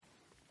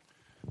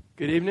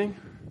Good evening.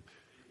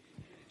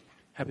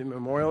 Happy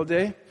Memorial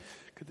Day.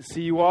 Good to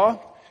see you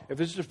all. If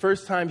this is your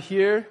first time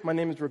here, my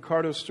name is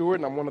Ricardo Stewart,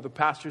 and I'm one of the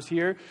pastors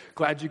here.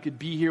 Glad you could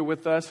be here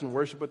with us and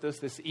worship with us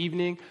this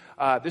evening.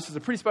 This is a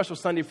pretty special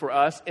Sunday for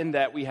us in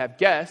that we have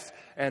guests,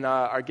 and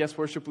our guest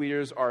worship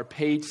leaders are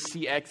Paige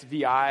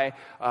CXVI.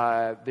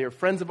 They're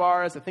friends of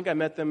ours. I think I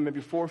met them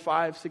maybe 4,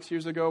 5, 6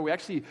 years ago. We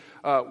actually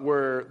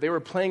they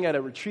were playing at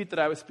a retreat that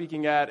I was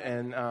speaking at,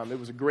 and it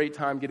was a great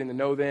time getting to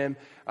know them.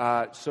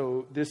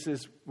 So this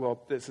is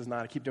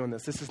not, I keep doing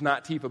this. This is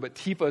not Tifa, but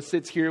Tifa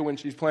sits here when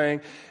she's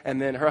playing,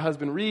 and then her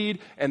husband Reed,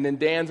 and then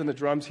Dan's on the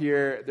drums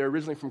here. They're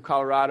originally from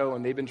Colorado,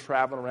 and they've been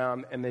traveling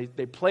around, and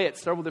they play at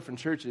several different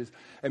churches,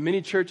 and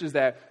many churches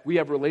that we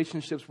have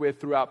relationships with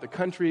throughout the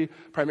country,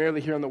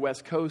 primarily here on the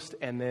West Coast,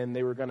 and then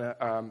they were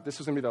this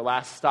was going to be their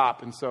last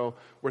stop, and so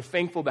we're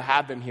thankful to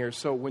have them here.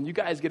 So when you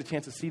guys get a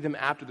chance to see them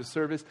after the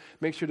service,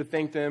 make sure to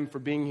thank them for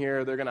being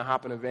here. They're going to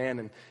hop in a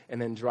van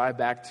and then drive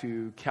back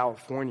to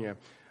California.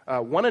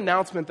 One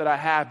announcement that I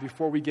have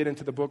before we get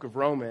into the book of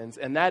Romans,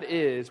 and that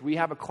is we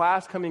have a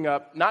class coming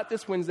up, not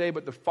this Wednesday,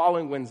 but the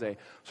following Wednesday.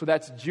 So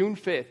that's June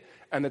 5th.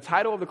 And the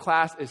title of the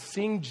class is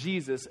Seeing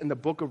Jesus in the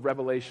Book of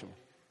Revelation.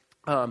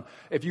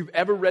 If you've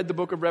ever read the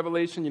book of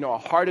Revelation, you know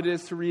how hard it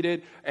is to read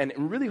it and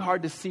really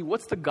hard to see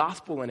what's the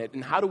gospel in it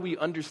and how do we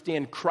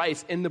understand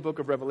Christ in the book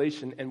of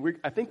Revelation. And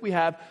I think we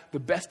have the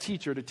best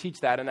teacher to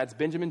teach that, and that's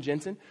Benjamin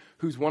Jensen,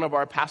 who's one of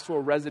our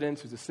pastoral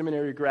residents, who's a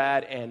seminary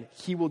grad, and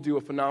he will do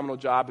a phenomenal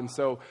job. And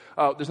so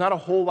there's not a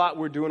whole lot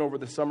we're doing over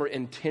the summer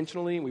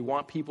intentionally. We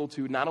want people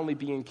to not only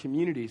be in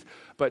communities,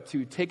 but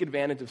to take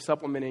advantage of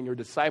supplementing your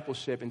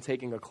discipleship and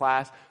taking a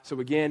class. So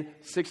again,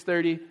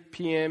 6:30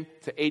 p.m.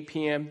 to 8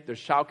 p.m., there's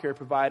childcare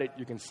provided.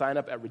 You can sign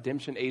up at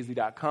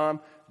redemptionaz.com,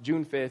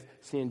 June 5th,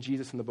 Seeing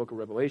Jesus in the Book of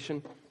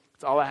Revelation.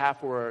 That's all I have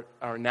for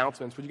our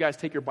announcements. Would you guys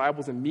take your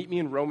Bibles and meet me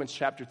in Romans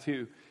chapter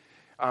 2?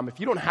 If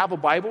you don't have a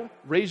Bible,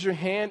 raise your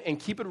hand and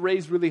keep it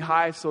raised really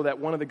high so that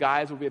one of the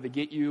guys will be able to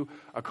get you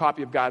a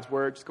copy of God's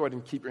Word. Just go ahead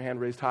and keep your hand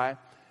raised high.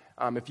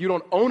 If you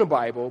don't own a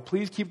Bible,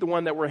 please keep the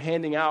one that we're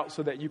handing out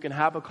so that you can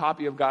have a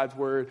copy of God's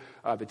Word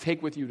to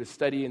take with you to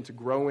study and to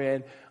grow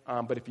in.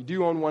 But if you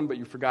do own one but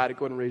you forgot it,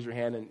 go ahead and raise your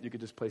hand and you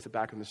could just place it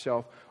back on the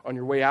shelf on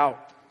your way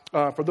out.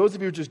 For those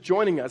of you who are just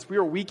joining us, we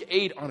are week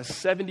 8 on a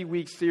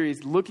 70-week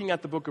series looking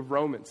at the book of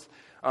Romans.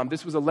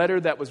 This was a letter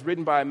that was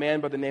written by a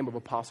man by the name of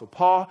Apostle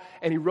Paul,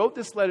 and he wrote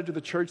this letter to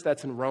the church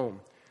that's in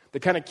Rome. To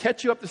kind of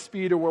catch you up to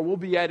speed or where we'll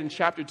be at in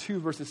chapter 2,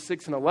 verses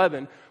 6 and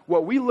 11,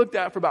 what we looked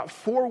at for about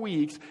 4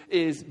 weeks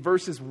is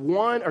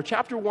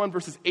chapter 1,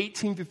 verses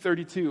 18 through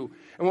 32.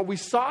 And what we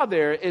saw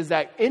there is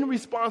that in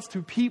response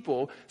to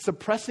people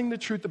suppressing the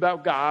truth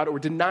about God or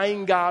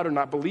denying God or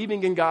not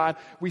believing in God,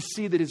 we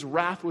see that his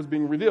wrath was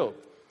being revealed.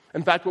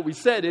 In fact, what we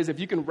said is if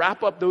you can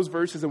wrap up those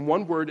verses in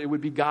one word, it would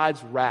be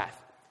God's wrath.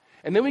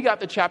 And then we got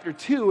to chapter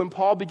 2, and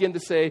Paul began to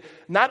say,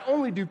 not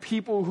only do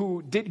people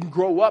who didn't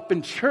grow up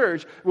in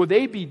church, will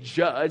they be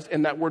judged,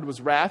 and that word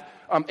was wrath.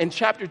 In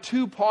chapter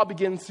 2, Paul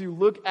begins to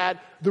look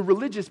at the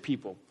religious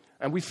people.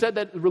 And we said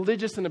that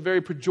religious in a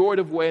very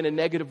pejorative way, in a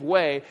negative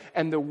way,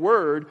 and the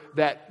word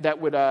that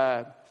would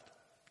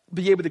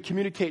be able to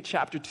communicate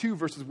chapter 2,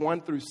 verses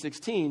 1 through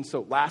 16,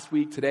 so last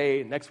week,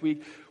 today, next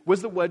week,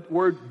 was the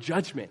word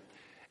judgment.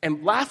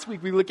 And last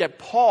week, we looked at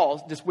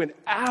Paul just went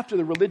after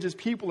the religious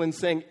people and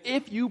saying,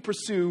 if you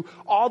pursue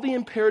all the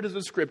imperatives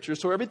of Scripture,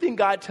 so everything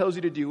God tells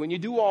you to do, and you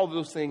do all of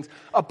those things,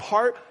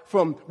 apart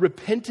from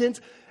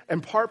repentance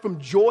and apart from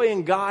joy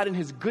in God and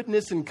his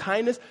goodness and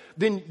kindness,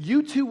 then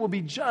you too will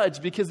be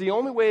judged because the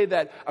only way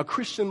that a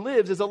Christian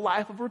lives is a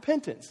life of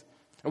repentance.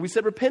 And we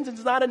said repentance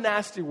is not a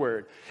nasty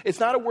word. It's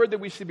not a word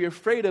that we should be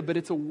afraid of, but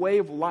it's a way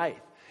of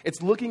life.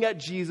 It's looking at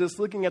Jesus,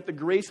 looking at the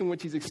grace in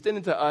which he's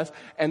extended to us,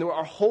 and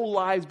our whole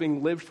lives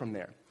being lived from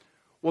there.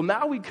 Well,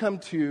 now we come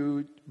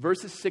to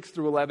verses 6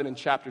 through 11 in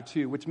chapter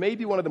 2, which may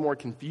be one of the more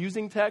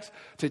confusing texts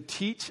to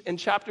teach in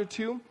chapter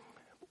 2.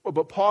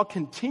 But Paul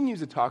continues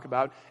to talk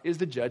about is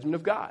the judgment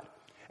of God.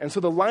 And so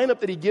the lineup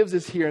that he gives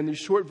us here in these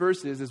short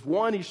verses is,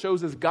 one, he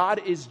shows us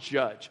God is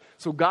judge.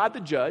 So God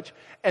the judge.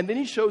 And then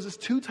he shows us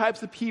 2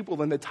 types of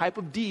people and the type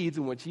of deeds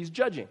in which he's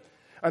judging.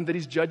 And that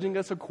he's judging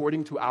us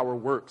according to our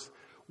works.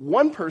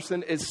 One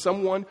person is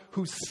someone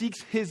who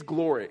seeks his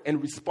glory in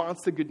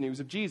response to good news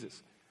of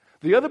Jesus.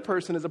 The other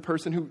person is a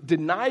person who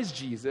denies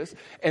Jesus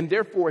and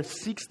therefore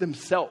seeks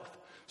themselves.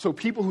 So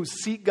people who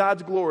seek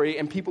God's glory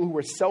and people who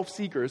are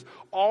self-seekers,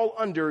 all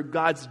under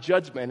God's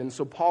judgment. And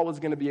so Paul is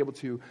going to be able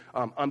to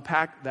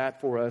unpack that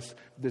for us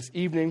this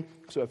evening.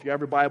 So if you have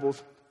your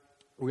Bibles,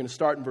 we're going to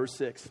start in verse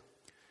 6.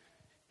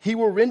 He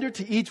will render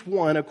to each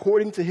one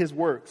according to his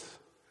works.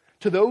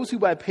 To those who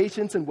by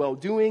patience and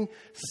well-doing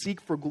seek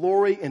for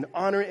glory and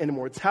honor and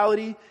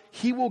immortality,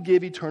 he will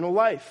give eternal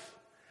life.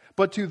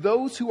 But to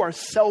those who are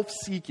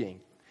self-seeking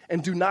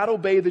and do not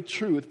obey the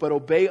truth, but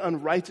obey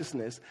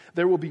unrighteousness,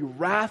 there will be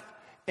wrath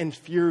and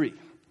fury.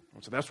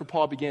 So that's where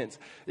Paul begins.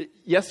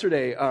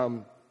 Yesterday,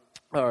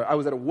 I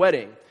was at a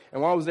wedding,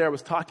 And while I was there, I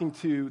was talking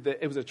to,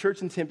 it was a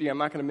church in Tempe, I'm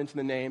not going to mention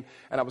the name,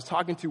 and I was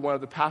talking to one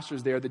of the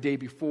pastors there the day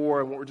before,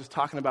 and we were just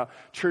talking about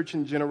church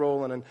in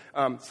general, and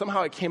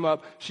somehow it came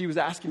up, she was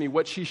asking me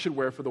what she should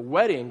wear for the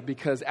wedding,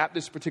 because at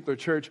this particular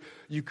church,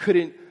 you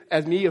couldn't,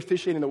 as me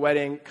officiating the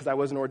wedding, because I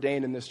wasn't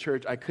ordained in this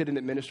church, I couldn't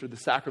administer the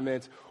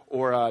sacraments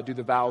or do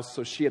the vows,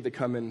 so she had to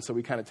come in, so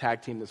we kind of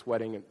tag teamed this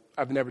wedding, and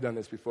I've never done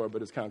this before,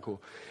 but it's kind of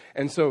cool.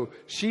 And so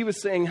she was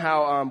saying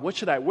how, what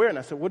should I wear? And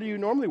I said, what do you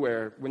normally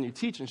wear when you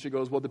teach? And she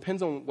goes, well, it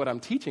depends on what I'm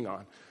teaching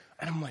on.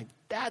 And I'm like,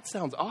 that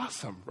sounds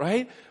awesome,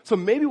 right? So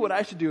maybe what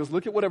I should do is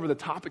look at whatever the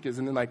topic is,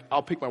 and then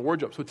I'll pick my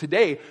wardrobe. So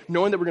today,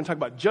 knowing that we're going to talk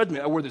about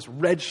judgment, I wore this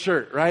red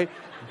shirt, right?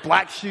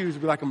 Black shoes,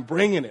 be like, I'm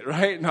bringing it,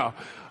 right? No.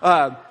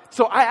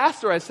 So I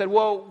asked her, I said,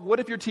 well, what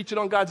if you're teaching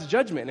on God's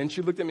judgment? And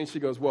she looked at me and she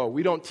goes, well,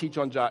 we don't teach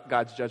on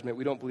God's judgment.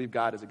 We don't believe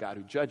God is a God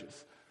who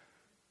judges.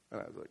 And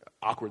I was like,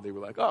 awkward. They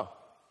were like, oh,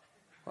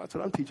 well, that's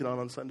what I'm teaching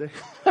on Sunday.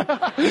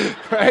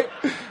 Right?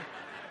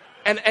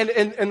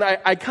 And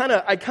I kind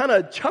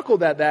of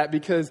chuckled at that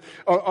because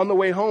on the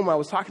way home, I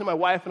was talking to my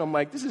wife, and I'm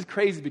like, this is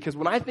crazy, because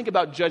when I think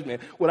about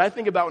judgment, what I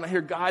think about when I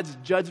hear God's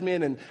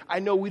judgment, and I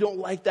know we don't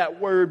like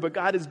that word, but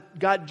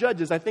God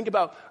judges, I think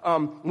about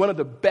one of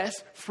the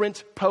best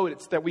French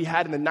poets that we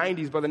had in the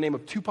 90s by the name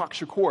of Tupac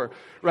Shakur,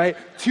 right?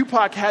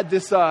 Tupac had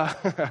this,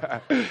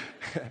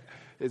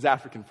 is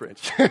African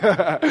French.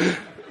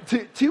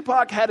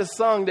 Tupac had a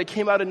song that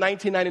came out in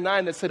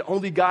 1999 that said,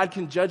 only God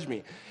can judge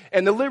me.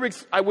 And the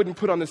lyrics I wouldn't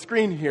put on the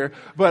screen here,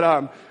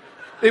 but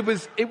it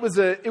was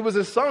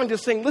a song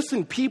just saying,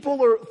 listen,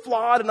 people are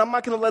flawed, and I'm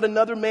not going to let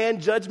another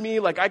man judge me.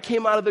 Like, I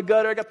came out of the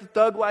gutter, I got the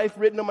thug life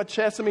written on my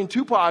chest. I mean,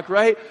 Tupac,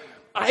 right?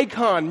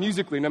 Icon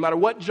musically, no matter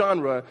what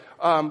genre.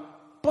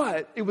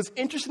 But it was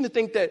interesting to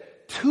think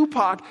that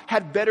Tupac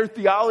had better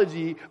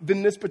theology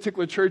than this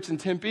particular church in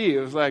Tempe. It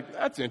was like,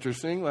 that's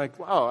interesting. Like,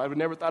 wow, I would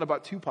never thought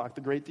about Tupac,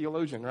 the great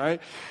theologian,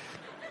 right?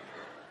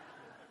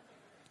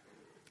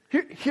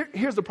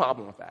 Here's the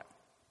problem with that.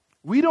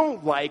 We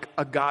don't like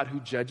a God who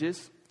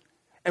judges.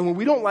 And when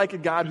we don't like a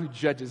God who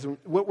judges,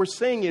 what we're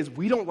saying is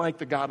we don't like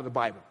the God of the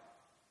Bible.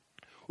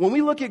 When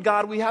we look at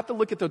God, we have to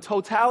look at the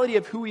totality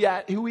of who he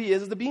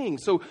is as a being.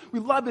 So we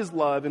love his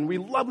love, and we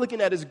love looking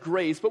at his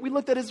grace, but we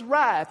looked at his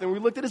wrath, and we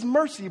looked at his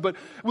mercy, but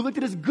we looked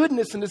at his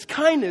goodness and his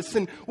kindness.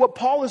 And what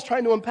Paul is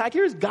trying to unpack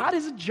here is God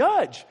is a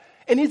judge,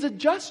 and he's a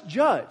just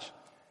judge.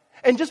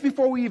 And just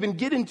before we even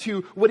get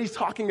into what he's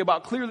talking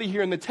about clearly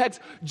here in the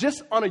text,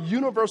 just on a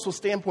universal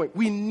standpoint,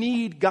 we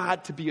need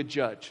God to be a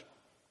judge.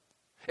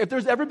 If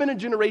there's ever been a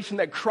generation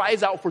that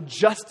cries out for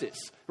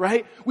justice,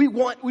 right? We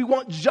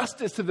want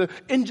justice to the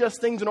unjust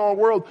things in our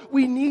world.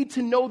 We need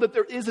to know that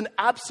there is an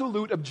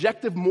absolute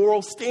objective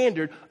moral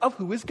standard of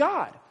who is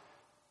God.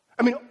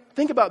 I mean,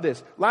 think about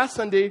this. Last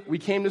Sunday, we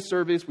came to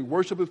service, we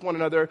worshiped with one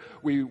another,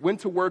 we went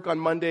to work on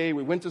Monday,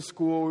 we went to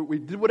school, we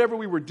did whatever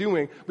we were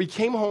doing. We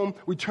came home,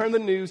 we turned the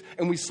news,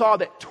 and we saw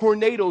that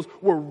tornadoes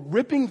were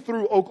ripping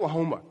through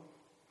Oklahoma.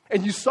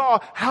 And you saw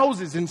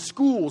houses and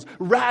schools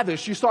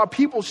ravished. You saw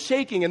people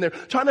shaking, and they're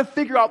trying to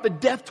figure out the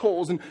death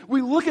tolls. And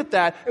we look at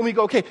that, and we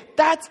go, okay,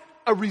 that's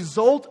a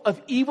result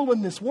of evil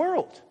in this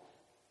world.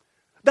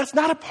 That's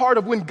not a part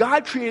of when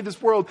God created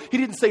this world. He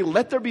didn't say,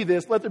 let there be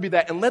this, let there be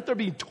that, and let there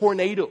be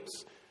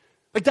tornadoes.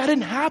 Like, that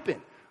didn't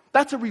happen.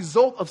 That's a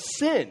result of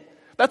sin.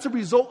 That's a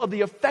result of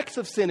the effects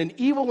of sin and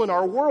evil in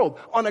our world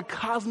on a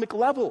cosmic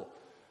level.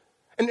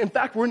 And in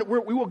fact, we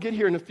will get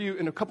here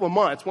in a couple of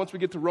months once we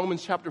get to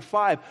Romans chapter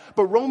 5.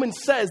 But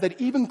Romans says that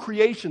even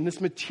creation,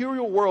 this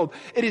material world,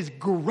 it is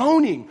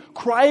groaning,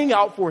 crying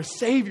out for a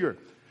Savior,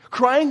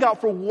 crying out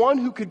for one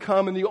who could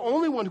come, and the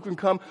only one who can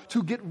come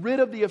to get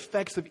rid of the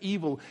effects of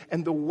evil.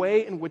 And the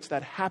way in which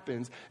that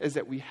happens is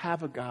that we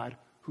have a God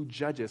who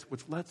judges,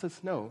 which lets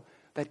us know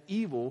that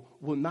evil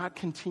will not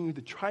continue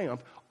to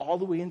triumph all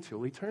the way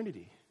until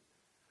eternity.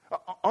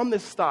 On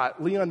this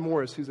thought, Leon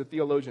Morris, who's a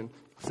theologian,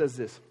 says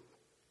this: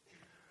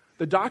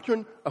 the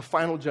doctrine of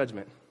final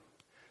judgment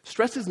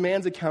stresses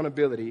man's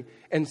accountability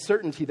and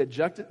certainty that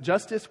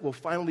justice will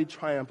finally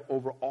triumph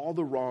over all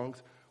the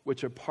wrongs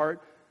which are part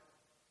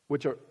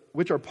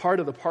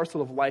of the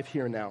parcel of life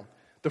here and now.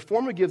 The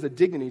former gives a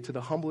dignity to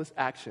the humblest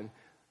action.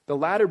 The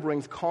latter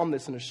brings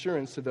calmness and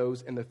assurance to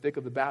those in the thick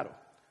of the battle.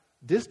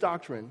 This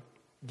doctrine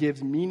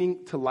gives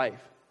meaning to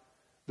life.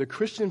 The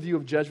Christian view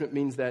of judgment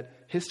means that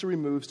history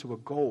moves to a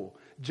goal.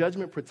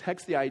 Judgment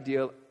protects the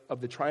ideal of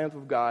the triumph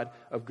of God,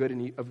 of God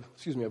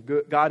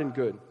and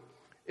good.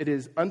 It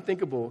is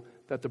unthinkable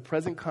that the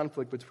present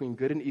conflict between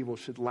good and evil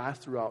should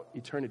last throughout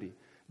eternity.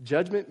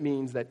 Judgment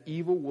means that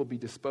evil will be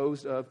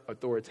disposed of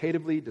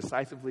authoritatively,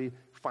 decisively,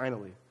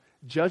 finally.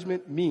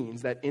 Judgment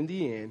means that in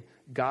the end,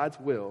 God's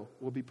will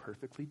be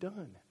perfectly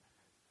done.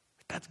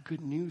 That's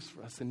good news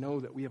for us to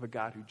know that we have a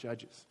God who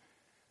judges.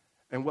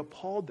 And what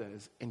Paul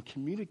does in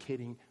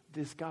communicating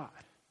this God,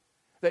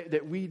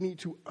 that we need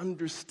to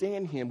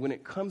understand him when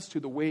it comes to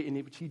the way in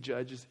which he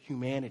judges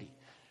humanity.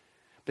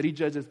 That he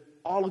judges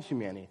all of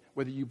humanity,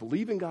 whether you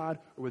believe in God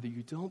or whether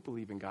you don't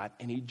believe in God.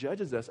 And he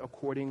judges us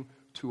according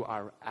to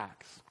our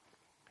acts.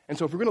 And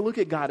so if we're going to look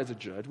at God as a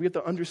judge, we have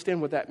to understand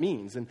what that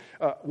means. And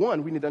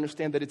one, we need to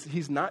understand that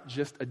he's not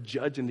just a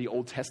judge in the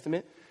Old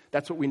Testament.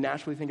 That's what we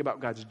naturally think about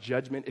God's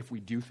judgment, if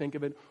we do think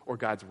of it, or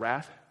God's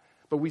wrath.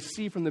 But we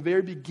see from the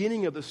very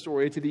beginning of the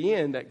story to the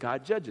end that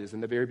God judges. In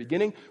the very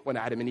beginning, when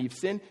Adam and Eve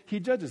sin, he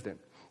judges them.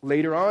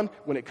 Later on,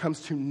 when it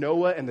comes to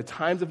Noah and the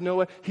times of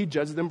Noah, he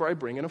judges them by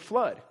bringing a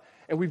flood.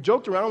 And we've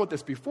joked around with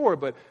this before,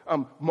 but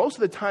most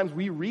of the times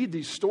we read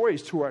these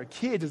stories to our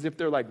kids as if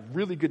they're like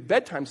really good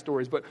bedtime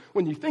stories. But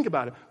when you think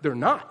about it, they're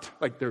not.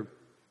 Like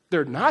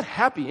they're not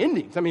happy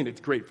endings. I mean, it's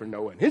great for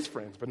Noah and his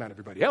friends, but not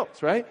everybody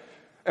else, right?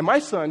 And my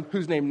son,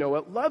 who's named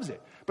Noah, loves it.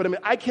 But I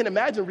mean, I can't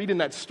imagine reading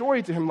that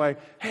story to him like,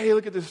 hey,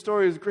 look at this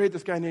story. It's great.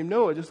 This guy named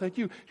Noah, just like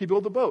you. He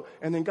built a boat,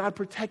 and then God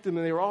protected him,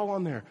 and they were all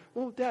on there.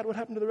 Well, Dad, what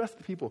happened to the rest of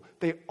the people?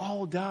 They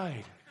all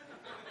died.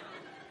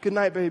 Good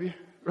night, baby.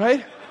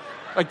 Right?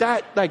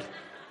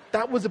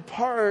 That was a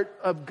part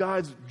of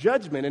God's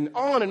judgment. And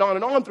on and on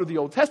and on through the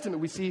Old Testament,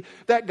 we see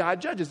that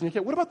God judges. And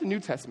what about the New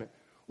Testament?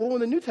 Well,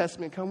 when the New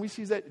Testament comes, we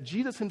see that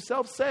Jesus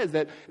himself says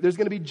that there's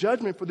going to be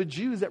judgment for the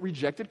Jews that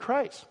rejected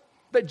Christ.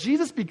 That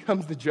Jesus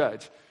becomes the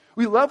judge.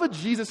 We love a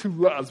Jesus who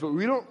loves, but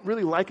we don't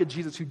really like a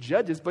Jesus who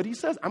judges. But he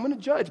says, I'm going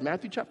to judge.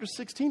 Matthew chapter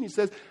 16, he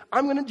says,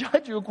 I'm going to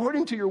judge you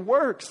according to your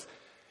works.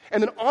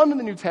 And then on in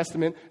the New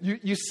Testament,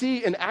 you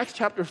see in Acts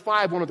chapter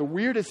 5, one of the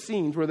weirdest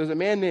scenes where there's a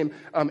man named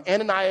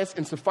Ananias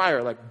and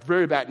Sapphira, like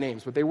very bad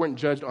names, but they weren't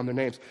judged on their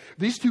names.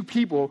 These two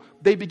people,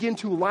 they begin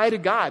to lie to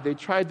God. They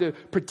tried to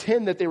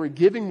pretend that they were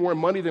giving more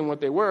money than what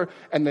they were.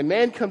 And the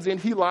man comes in,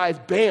 he lies,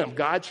 bam,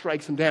 God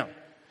strikes him down.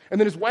 And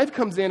then his wife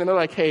comes in and they're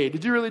like, hey,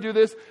 did you really do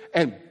this?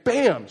 And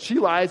bam, she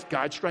lies,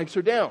 God strikes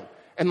her down.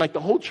 And like the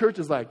whole church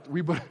is like,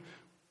 we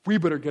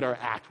better get our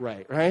act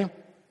right?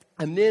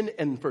 And then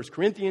in 1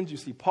 Corinthians, you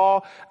see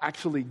Paul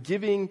actually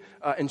giving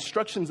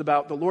instructions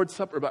about the Lord's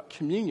Supper, about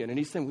communion. And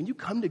he's saying, when you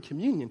come to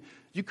communion,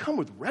 you come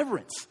with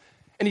reverence.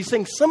 And he's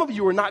saying some of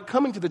you are not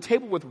coming to the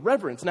table with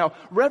reverence. Now,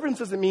 reverence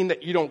doesn't mean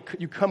that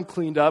you come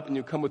cleaned up and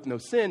you come with no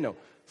sin. No,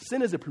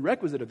 sin is a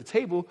prerequisite of the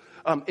table.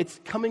 It's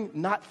coming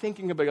not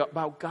thinking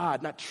about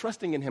God, not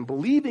trusting in him,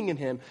 believing in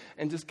him,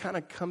 and just kind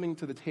of coming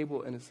to the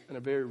table in a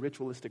very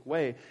ritualistic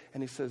way.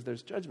 And he says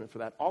there's judgment for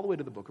that all the way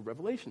to the book of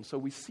Revelation. So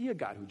we see a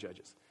God who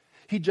judges.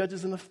 He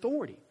judges in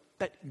authority,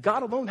 that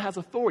God alone has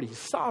authority. He's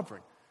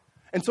sovereign.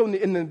 And so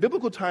in the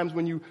biblical times,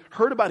 when you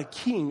heard about a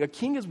king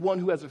is one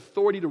who has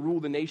authority to rule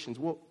the nations.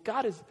 Well,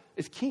 God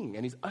is king,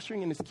 and he's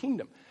ushering in his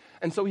kingdom.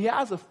 And so he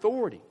has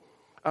authority.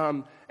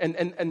 And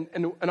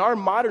in our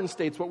modern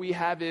states, what we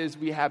have is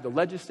we have the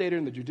legislature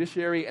and the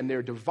judiciary, and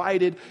they're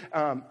divided,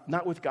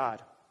 not with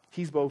God.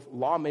 He's both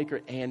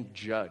lawmaker and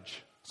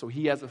judge. So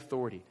he has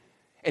authority.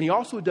 And he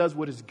also does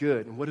what is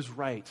good and what is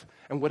right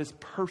and what is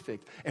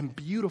perfect and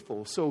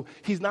beautiful. So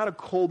he's not a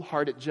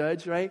cold-hearted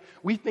judge, right?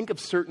 We think of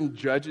certain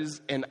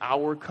judges in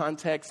our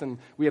context, and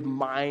we have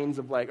minds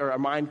of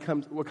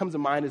what comes to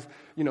mind is,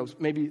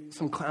 maybe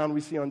some clown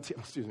we see on,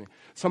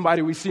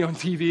 somebody we see on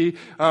TV,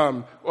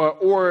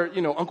 or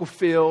Uncle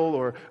Phil,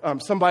 or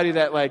somebody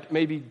that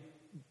maybe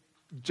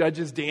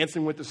judges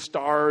Dancing with the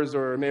Stars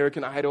or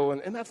American Idol,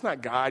 and that's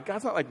not God.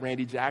 God's not like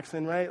Randy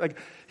Jackson, right? Like,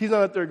 he's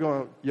not up there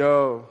going,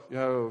 yo,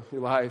 your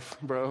life,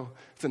 bro,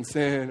 it's in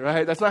sin,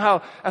 right? That's not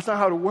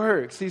how it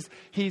works.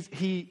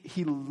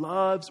 He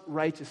loves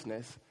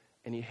righteousness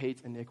and he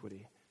hates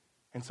iniquity.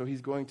 And so he's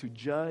going to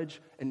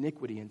judge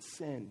iniquity and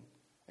sin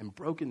and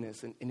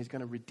brokenness, and he's going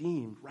to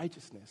redeem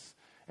righteousness.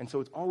 And so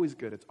it's always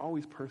good, it's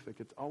always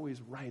perfect, it's always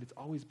right, it's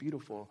always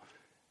beautiful.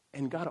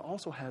 And God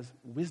also has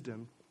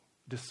wisdom,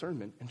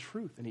 discernment, and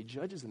truth, and he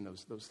judges in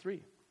those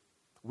three.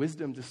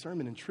 Wisdom,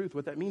 discernment, and truth.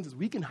 What that means is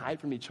we can hide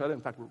from each other.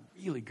 In fact, we're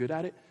really good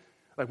at it.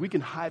 Like, we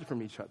can hide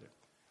from each other.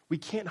 We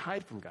can't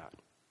hide from God.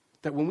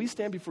 That when we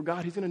stand before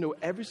God, he's going to know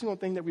every single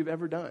thing that we've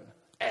ever done.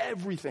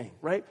 Everything,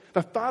 right?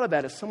 The thought of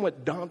that is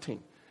somewhat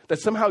daunting. That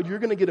somehow you're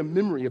going to get a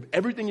memory of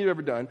everything you've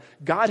ever done.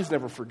 God has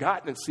never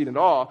forgotten and seen it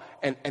all,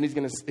 and he's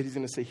going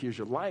to say, here's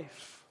your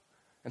life.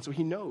 And so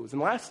he knows.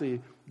 And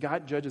lastly,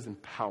 God judges in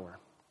power.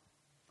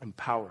 In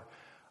power.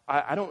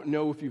 I don't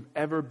know if you've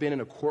ever been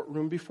in a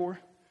courtroom before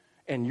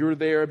and you're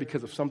there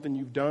because of something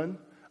you've done.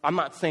 I'm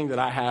not saying that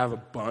I have a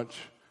bunch,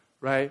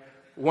 right?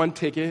 One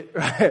ticket,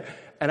 right?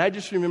 And I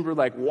just remember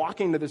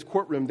walking to this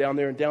courtroom down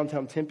there in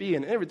downtown Tempe,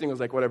 and everything was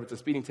like, whatever, it's a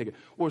speeding ticket.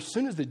 Well, as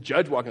soon as the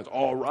judge walked in, it's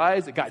all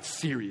rise, it got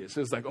serious. It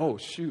was like, oh,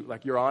 shoot,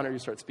 Your Honor, you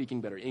start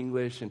speaking better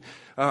English. And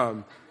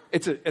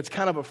it's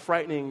kind of a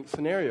frightening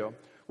scenario.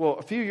 Well,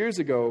 a few years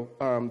ago,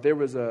 there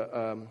was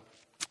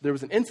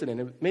an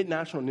incident. It made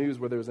national news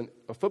where there was a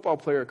current football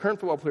player at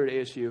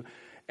ASU,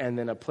 and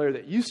then a player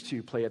that used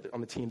to play on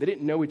the team. They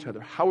didn't know each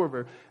other.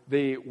 However,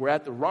 they were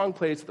at the wrong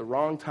place at the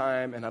wrong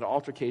time and had an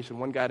altercation.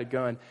 One guy had a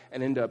gun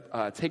and ended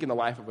up taking the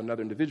life of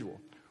another individual.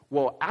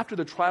 Well, after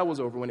the trial was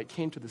over, when it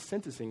came to the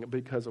sentencing,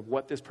 because of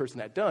what this person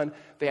had done,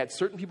 they had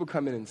certain people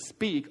come in and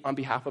speak on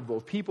behalf of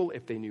both people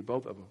if they knew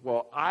both of them.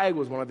 Well, I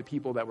was one of the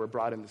people that were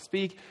brought in to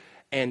speak,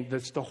 and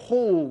the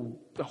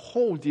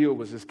whole deal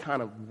was just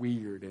kind of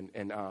weird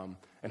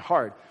and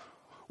hard.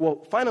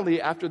 Well,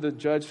 finally, after the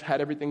judge had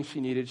everything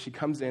she needed, she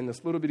comes in,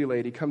 this little bitty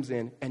lady comes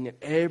in, and yet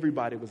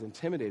everybody was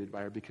intimidated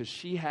by her because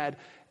she had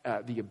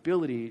the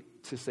ability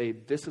to say,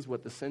 this is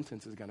what the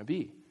sentence is going to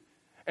be.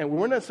 And we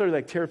weren't necessarily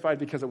like terrified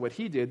because of what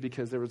he did,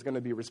 because there was going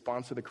to be a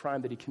response to the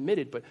crime that he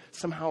committed, but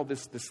somehow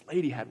this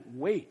lady had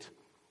weight.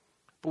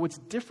 But what's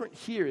different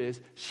here is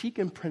she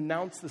can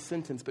pronounce the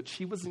sentence, but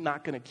she was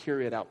not going to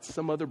carry it out.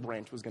 Some other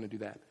branch was going to do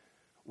that.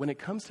 When it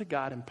comes to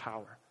God and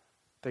power,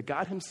 that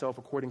God himself,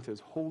 according to his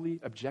holy,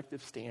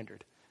 objective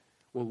standard,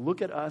 will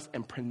look at us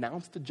and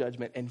pronounce the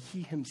judgment, and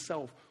he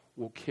himself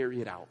will carry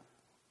it out.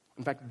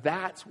 In fact,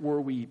 that's where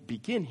we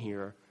begin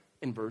here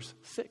in verse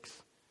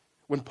 6.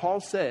 When Paul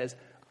says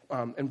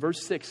in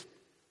verse 6,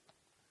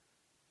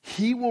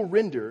 he will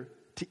render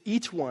to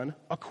each one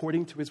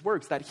according to his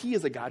works, that he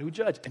is a God who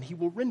judges, and he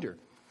will render.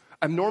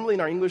 Normally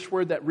in our English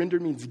word, that render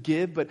means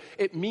give, but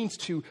it means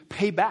to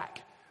pay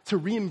back, to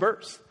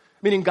reimburse.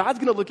 Meaning God's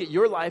going to look at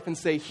your life and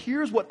say,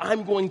 here's what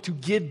I'm going to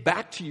give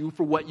back to you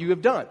for what you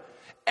have done.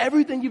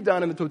 Everything you've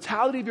done in the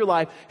totality of your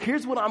life,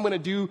 here's what I'm going to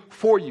do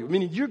for you.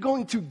 Meaning you're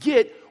going to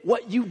get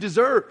what you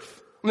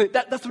deserve. I mean,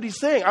 that's what he's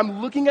saying.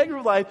 I'm looking at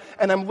your life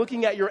and I'm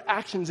looking at your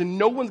actions, and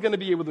no one's going to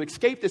be able to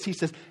escape this. He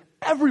says,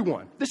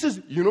 everyone. This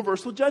is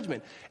universal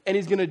judgment. And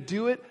he's going to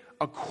do it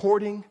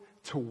according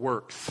to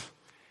works.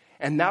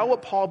 And now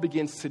what Paul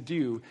begins to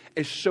do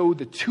is show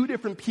the two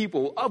different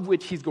people of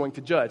which he's going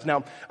to judge.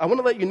 Now, I want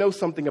to let you know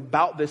something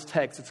about this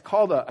text. It's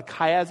called a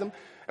chiasm.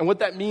 And what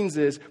that means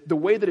is the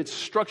way that it's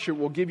structured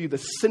will give you the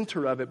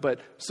center of it. But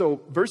so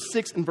verse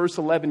 6 and verse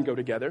 11 go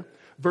together.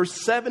 Verse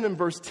 7 and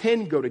verse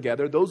 10 go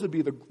together. Those would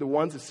be the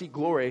ones that seek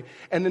glory.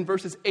 And then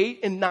verses 8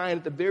 and 9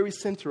 at the very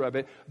center of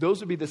it, those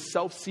would be the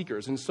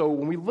self-seekers. And so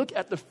when we look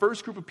at the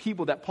first group of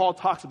people that Paul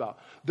talks about,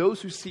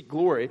 those who seek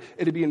glory,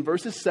 it'll be in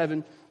verses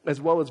 7 as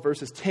well as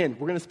verses 10.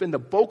 We're going to spend the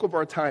bulk of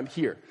our time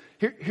here.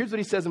 Here's what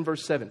he says in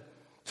verse 7.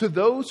 To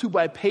those who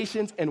by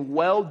patience and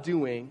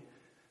well-doing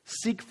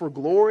seek for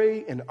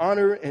glory and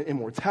honor and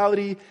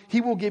immortality,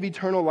 he will give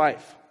eternal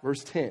life.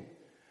 Verse 10.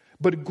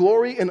 But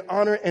glory and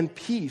honor and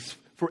peace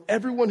for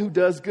everyone who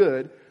does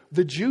good,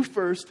 the Jew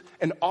first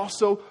and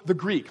also the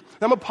Greek. Now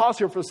I'm going to pause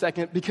here for a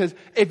second, because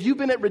if you've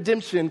been at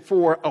Redemption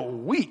for a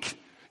week,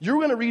 you're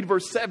going to read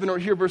verse 7 or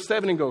hear verse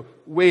 7 and go,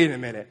 wait a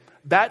minute,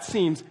 that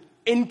seems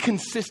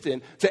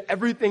inconsistent to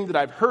everything that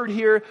I've heard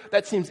here.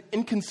 That seems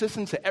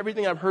inconsistent to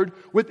everything I've heard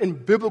within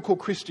biblical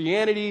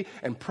Christianity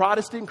and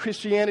Protestant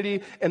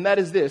Christianity. And that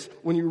is this.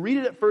 When you read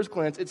it at first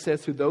glance, it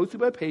says, to those who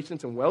by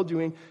patience and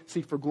well-doing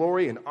seek for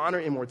glory and honor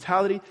and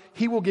immortality,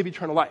 he will give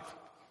eternal life.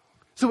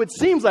 So it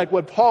seems like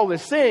what Paul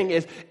is saying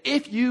is,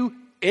 if you,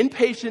 in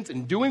patience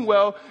and doing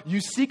well,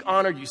 you seek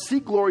honor, you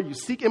seek glory, you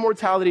seek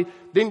immortality,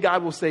 then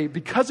God will say,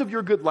 because of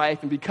your good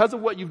life and because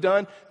of what you've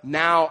done,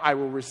 now I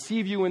will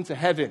receive you into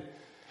heaven.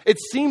 It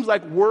seems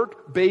like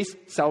work-based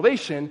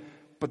salvation,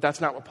 but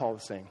that's not what Paul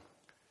is saying.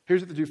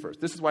 Here's what to do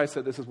first. This is why I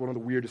said this is one of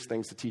the weirdest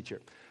things to teach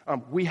here.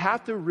 We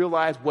have to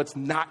realize what's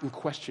not in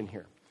question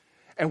here.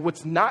 And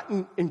what's not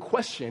in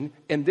question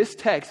in this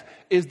text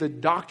is the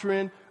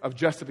doctrine of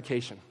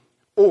justification,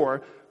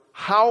 or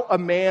how a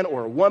man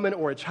or a woman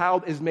or a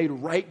child is made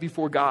right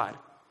before God.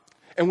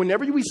 And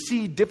whenever we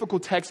see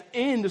difficult texts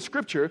in the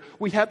scripture,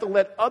 we have to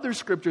let other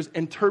scriptures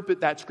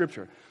interpret that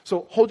scripture.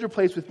 So hold your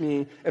place with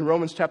me in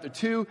Romans chapter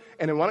 2,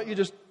 and then why don't you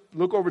just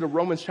look over to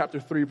Romans chapter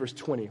 3, verse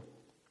 20.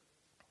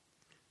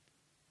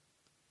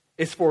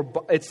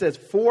 It says,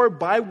 for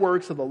by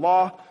works of the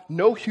law,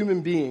 no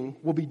human being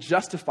will be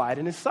justified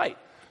in his sight.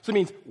 So it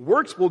means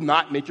works will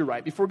not make you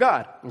right before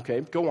God.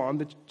 Okay, go on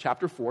to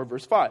chapter 4,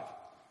 verse 5.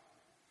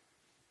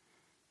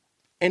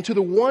 And to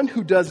the one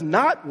who does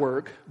not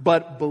work,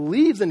 but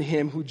believes in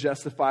him who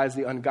justifies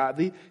the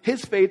ungodly,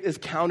 his faith is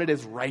counted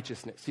as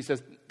righteousness. He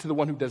says, to the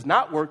one who does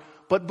not work,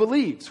 but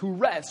believes, who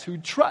rests, who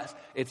trusts,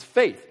 it's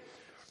faith.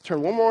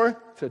 Turn one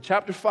more to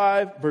chapter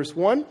 5, verse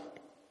 1.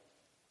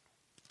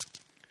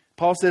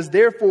 Paul says,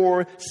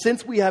 therefore,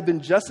 since we have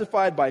been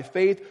justified by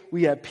faith,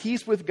 we have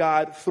peace with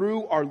God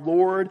through our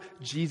Lord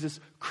Jesus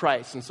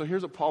Christ. And so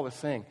here's what Paul is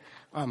saying.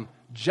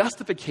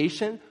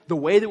 Justification, the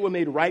way that we're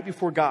made right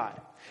before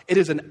God, it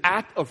is an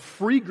act of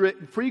free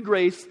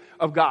grace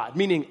of God,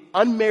 meaning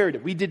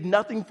unmerited. We did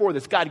nothing for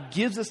this. God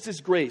gives us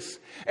this grace.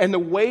 And the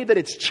way that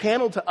it's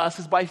channeled to us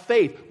is by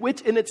faith, which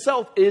in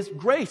itself is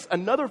grace,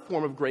 another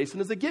form of grace,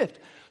 and is a gift.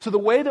 So the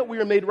way that we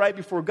are made right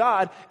before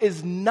God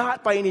is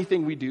not by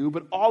anything we do,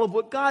 but all of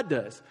what God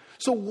does.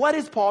 So what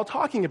is Paul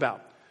talking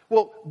about?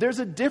 Well, there's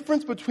a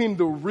difference between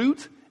the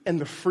root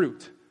and the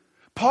fruit.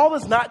 Paul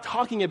is not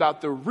talking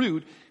about the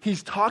root.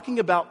 He's talking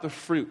about the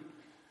fruit.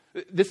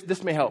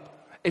 This may help.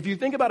 If you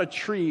think about a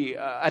tree,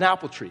 an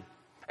apple tree,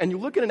 and you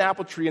look at an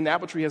apple tree, and the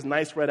apple tree has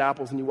nice red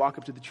apples, and you walk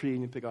up to the tree,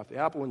 and you pick off the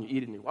apple, and you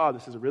eat it, and you, wow,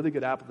 this is a really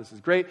good apple, this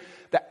is great.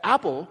 The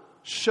apple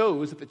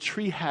shows that the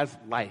tree has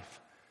life.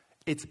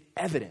 It's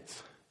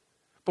evidence.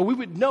 But we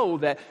would know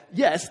that,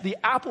 yes, the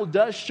apple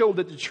does show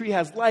that the tree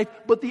has life,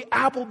 but the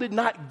apple did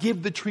not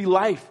give the tree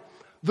life.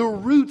 The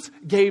roots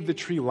gave the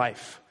tree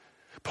life.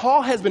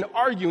 Paul has been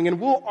arguing and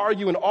will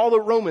argue in all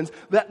the Romans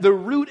that the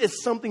root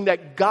is something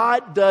that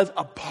God does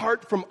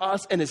apart from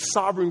us and his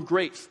sovereign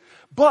grace.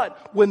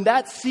 But when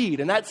that seed,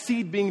 and that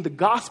seed being the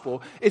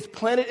gospel, is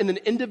planted in an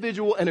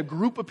individual and a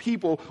group of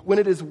people, when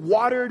it is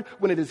watered,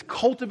 when it is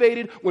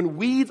cultivated, when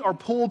weeds are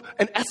pulled,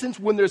 in essence,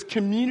 when there's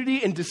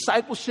community and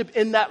discipleship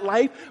in that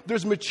life,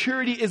 there's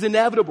maturity is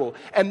inevitable.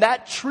 And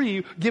that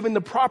tree, given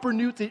the proper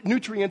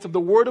nutrients of the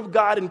word of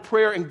God and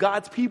prayer and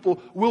God's people,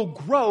 will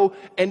grow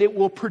and it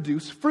will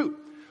produce fruit.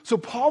 So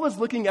Paul is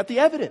looking at the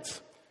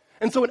evidence.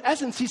 And so in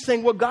essence, he's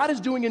saying what God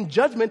is doing in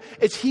judgment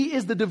is he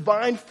is the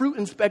divine fruit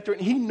inspector,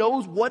 and he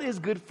knows what is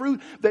good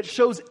fruit that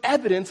shows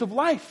evidence of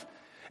life.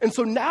 And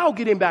so now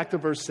getting back to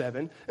verse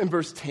 7 and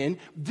verse 10,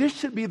 this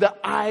should be the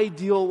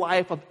ideal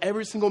life of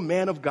every single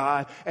man of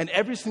God and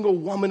every single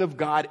woman of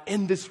God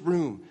in this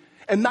room.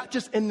 And not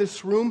just in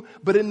this room,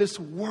 but in this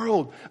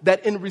world,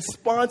 that in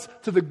response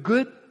to the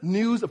good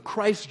news of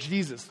Christ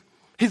Jesus,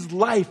 his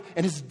life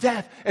and his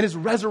death and his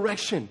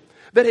resurrection,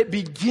 that it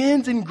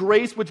begins in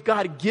grace, which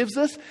God gives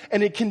us,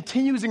 and it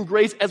continues in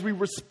grace as we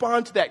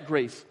respond to that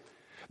grace.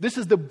 This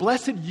is the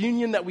blessed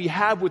union that we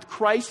have with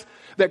Christ,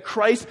 that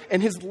Christ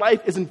and his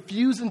life is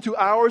infused into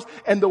ours,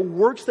 and the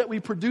works that we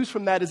produce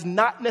from that is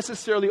not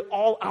necessarily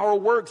all our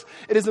works.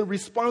 It is a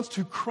response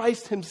to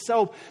Christ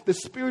himself, the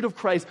Spirit of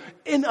Christ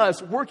in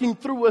us, working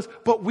through us,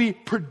 but we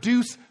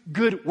produce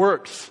good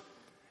works.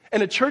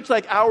 In a church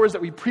like ours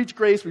that we preach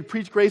grace,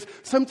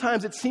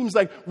 sometimes it seems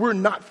like we're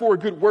not for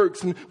good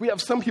works. And we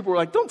have some people who are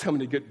like, don't tell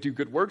me to do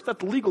good works.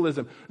 That's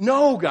legalism.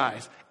 No,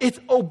 guys, it's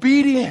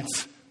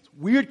obedience. It's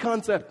a weird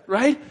concept,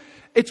 right?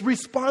 It's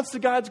response to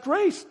God's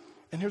grace.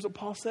 And here's what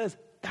Paul says.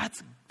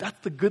 That's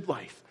the good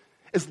life,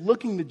 is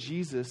looking to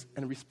Jesus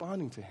and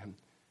responding to him.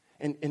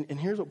 And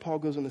here's what Paul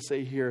goes on to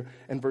say here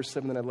in verse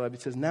 7 that I love. He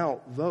says, now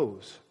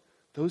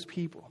those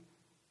people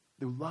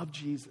who love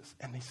Jesus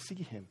and they see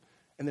him,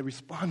 and they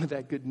respond to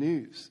that good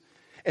news.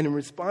 And in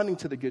responding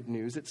to the good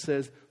news, it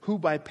says, who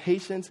by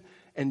patience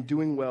and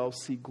doing well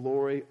seek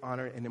glory,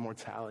 honor, and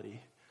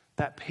immortality.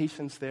 That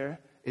patience there,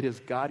 it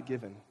is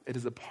God-given. It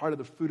is a part of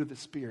the fruit of the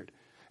Spirit.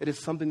 It is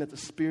something that the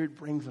Spirit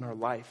brings in our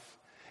life.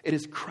 It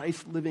is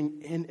Christ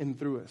living in and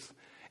through us.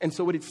 And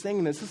so what it's saying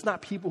in this is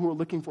not people who are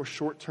looking for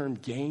short-term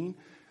gain.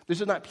 This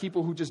is not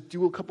people who just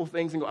do a couple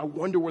things and go, I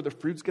wonder where the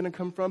fruit's going to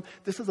come from.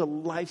 This is a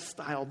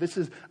lifestyle. This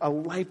is a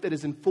life that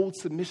is in full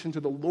submission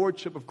to the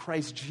lordship of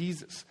Christ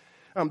Jesus.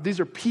 These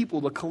are people,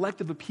 the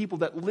collective of people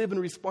that live in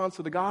response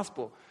to the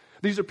gospel.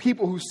 These are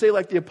people who say,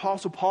 like the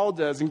Apostle Paul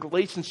does in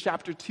Galatians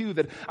chapter 2,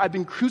 that I've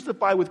been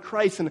crucified with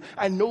Christ and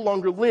I no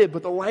longer live,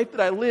 but the life that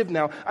I live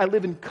now, I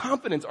live in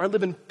confidence, or I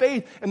live in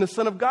faith in the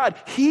Son of God.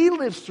 He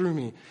lives through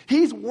me.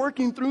 He's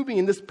working through me,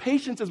 and this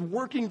patience is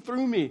working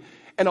through me.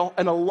 And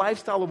a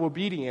lifestyle of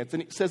obedience.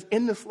 And it says,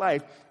 in this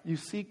life, you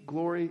seek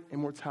glory,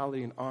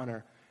 immortality, and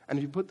honor. And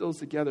if you put those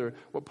together,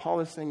 what Paul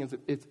is saying is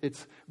that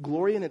it's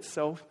glory in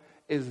itself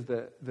is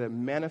the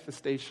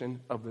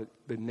manifestation of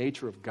the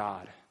nature of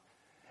God.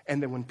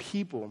 And that when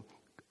people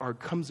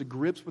comes to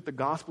grips with the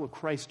gospel of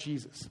Christ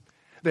Jesus,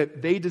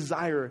 that they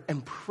desire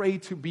and pray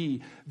to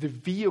be the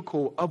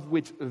vehicle of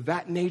which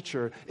that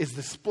nature is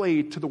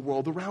displayed to the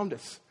world around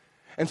us.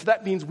 And so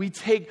that means we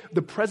take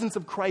the presence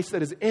of Christ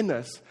that is in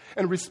us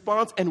and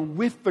response and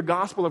with the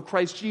gospel of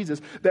Christ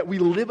Jesus, that we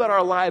live out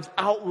our lives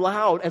out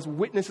loud as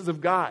witnesses of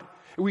God.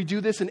 And we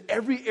do this in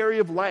every area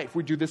of life.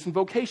 We do this in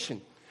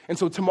vocation. And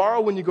so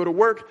tomorrow when you go to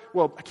work,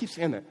 well, I keep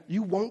saying that.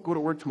 You won't go to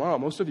work tomorrow,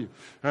 most of you,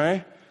 all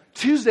right?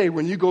 Tuesday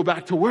when you go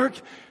back to work,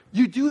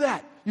 you do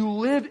that. You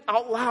live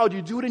out loud.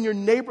 You do it in your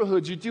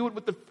neighborhoods. You do it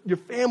with your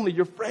family,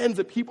 your friends,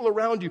 the people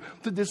around you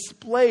to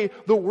display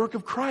the work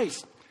of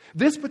Christ.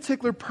 This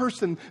particular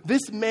person,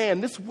 this man,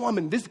 this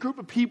woman, this group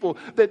of people,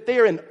 that they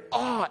are in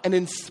awe and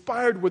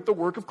inspired with the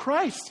work of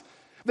Christ.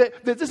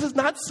 That this is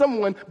not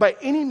someone by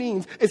any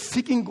means is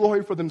seeking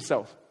glory for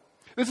themselves.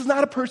 This is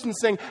not a person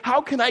saying,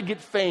 how can I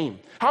get fame?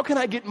 How can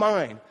I get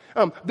mine?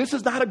 This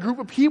is not a group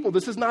of people.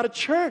 This is not a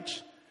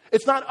church.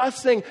 It's not us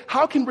saying,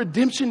 how can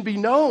redemption be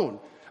known?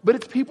 But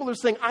it's people who are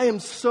saying, I am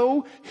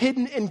so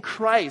hidden in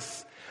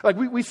Christ. Like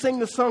we sing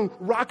the song,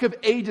 Rock of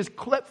Ages,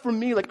 cleft from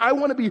me. Like I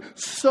want to be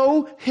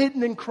so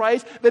hidden in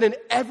Christ that in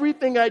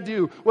everything I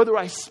do, whether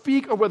I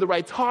speak or whether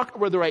I talk or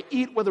whether I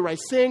eat, whether I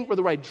sing,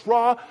 whether I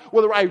draw,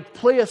 whether I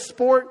play a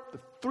sport, the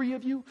three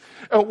of you,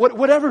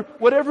 whatever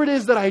it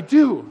is that I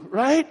do,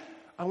 right?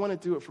 I want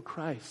to do it for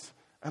Christ.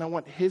 And I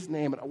want his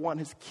name and I want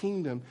his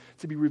kingdom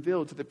to be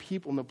revealed to the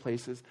people and the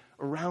places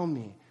around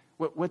me.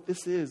 What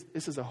this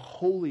is a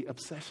holy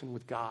obsession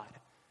with God.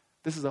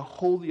 This is a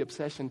holy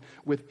obsession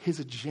with his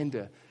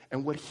agenda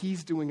and what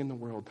he's doing in the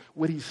world,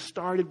 what he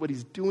started, what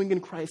he's doing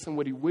in Christ, and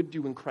what he would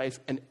do in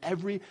Christ in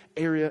every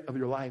area of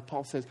your life.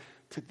 Paul says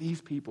to these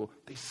people,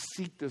 they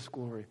seek this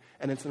glory,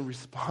 and it's in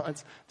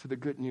response to the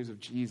good news of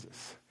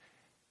Jesus.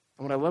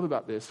 And what I love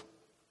about this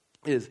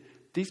is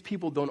these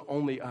people don't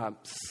only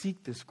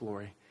seek this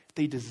glory,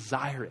 they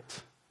desire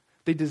it.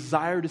 They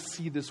desire to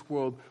see this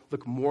world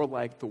look more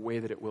like the way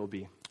that it will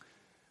be.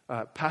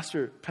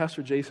 Pastor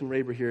Jason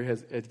Raber here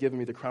has given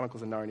me the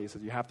Chronicles of Narnia. He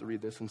says, you have to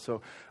read this. And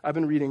so I've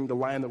been reading The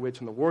Lion, the Witch,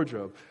 and the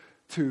Wardrobe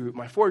to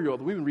my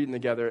 4-year-old. We've been reading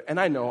together, and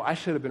I know I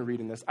should have been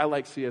reading this. I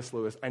like C.S.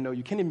 Lewis. I know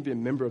you can't even be a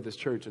member of this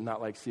church and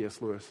not like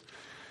C.S. Lewis.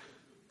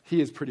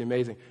 He is pretty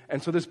amazing.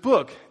 And so this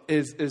book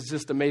is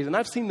just amazing.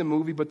 I've seen the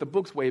movie, but the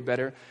book's way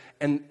better.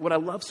 And what I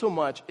love so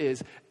much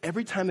is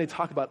every time they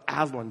talk about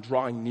Aslan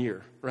drawing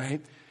near,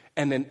 right?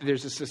 And then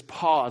there's this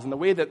pause. And the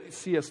way that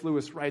C.S.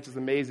 Lewis writes is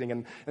amazing.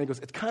 And he goes,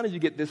 it's kind of you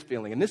get this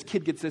feeling. And this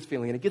kid gets this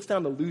feeling. And it gets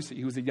down to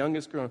Lucy, who's the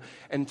youngest girl.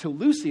 And to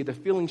Lucy, the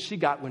feeling she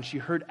got when she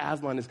heard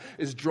Aslan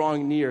is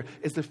drawing near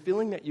is the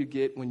feeling that you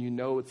get when you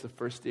know it's the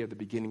first day of the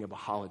beginning of a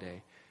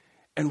holiday.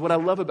 And what I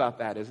love about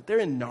that is they're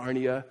in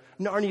Narnia.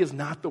 Narnia is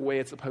not the way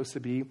it's supposed to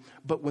be.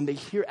 But when they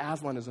hear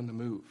Aslan is on the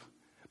move,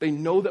 they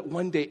know that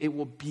one day it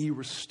will be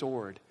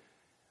restored.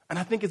 And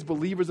I think as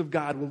believers of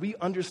God, when we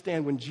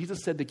understand when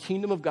Jesus said the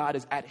kingdom of God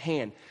is at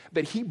hand,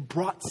 that he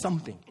brought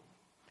something.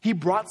 He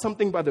brought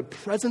something by the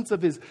presence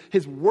of his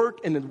work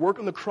and his work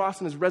on the cross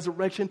and his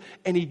resurrection,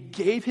 and he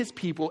gave his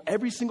people,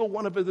 every single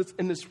one of us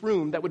in this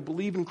room that would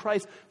believe in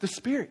Christ, the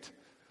Spirit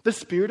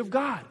of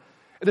God,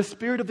 the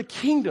Spirit of the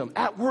kingdom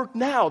at work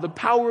now, the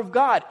power of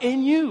God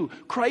in you,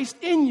 Christ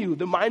in you,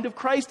 the mind of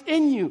Christ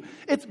in you.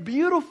 It's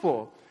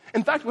beautiful.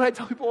 In fact, when I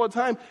tell people all the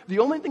time, the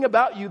only thing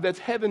about you that's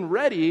heaven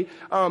ready,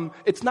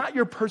 it's not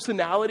your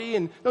personality.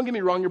 And don't get me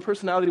wrong, your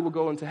personality will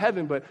go into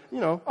heaven. But,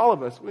 all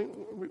of us,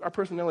 our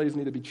personalities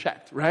need to be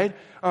checked, right?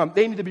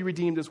 They need to be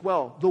redeemed as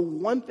well. The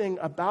one thing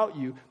about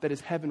you that is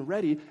heaven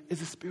ready is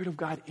the Spirit of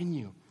God in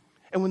you.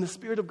 And when the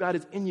Spirit of God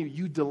is in you,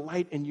 you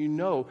delight and you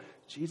know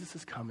Jesus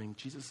is coming.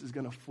 Jesus is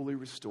going to fully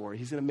restore.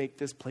 He's going to make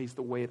this place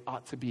the way it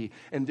ought to be.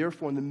 And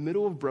therefore, in the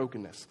middle of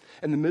brokenness,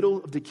 in the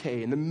middle of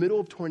decay, in the middle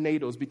of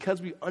tornadoes,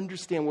 because we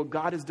understand what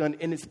God has done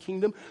in his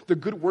kingdom, the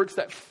good works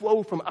that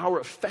flow from our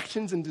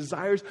affections and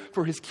desires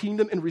for his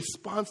kingdom in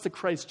response to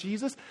Christ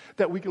Jesus,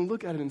 that we can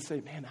look at it and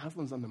say, man,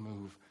 Aslan's on the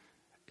move.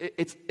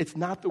 It's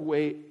not the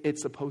way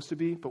it's supposed to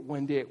be, but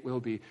one day it will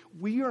be.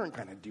 We aren't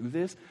going to do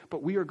this,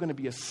 but we are going to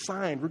be a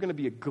sign. We're going to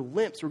be a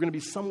glimpse. We're going to be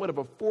somewhat of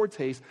a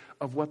foretaste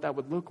of what that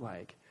would look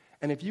like.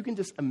 And if you can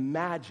just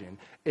imagine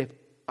if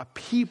a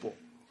people,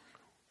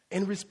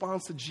 in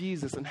response to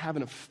Jesus and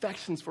having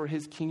affections for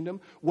his kingdom,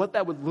 what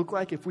that would look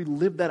like if we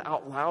lived that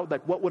out loud.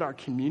 Like, what would our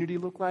community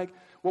look like?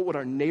 What would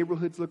our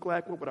neighborhoods look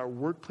like? What would our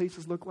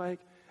workplaces look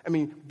like? I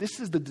mean, this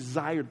is the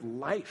desired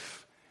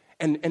life.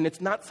 And it's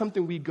not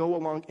something we go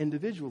along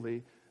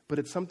individually, but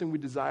it's something we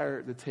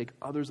desire to take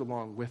others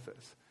along with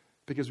us.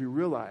 Because we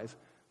realize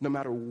no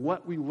matter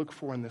what we look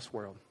for in this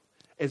world,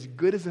 as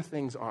good as the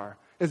things are,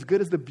 as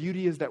good as the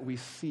beauty is that we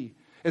see,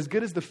 as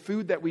good as the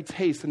food that we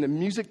taste and the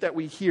music that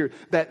we hear,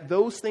 that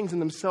those things in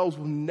themselves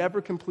will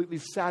never completely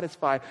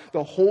satisfy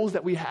the holes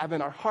that we have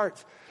in our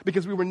hearts.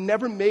 Because we were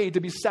never made to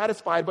be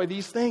satisfied by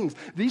these things.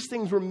 These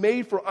things were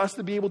made for us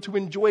to be able to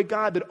enjoy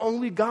God, that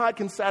only God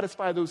can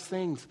satisfy those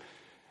things.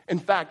 In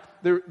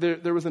fact,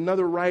 there was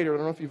another writer, I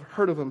don't know if you've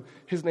heard of him,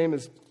 his name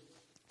is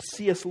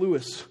C.S.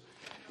 Lewis.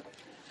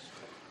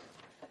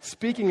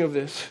 Speaking of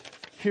this,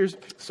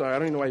 sorry, I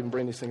don't even know why I even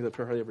bring these things up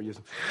here, I hardly ever use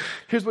them.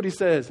 Here's what he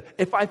says: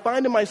 if I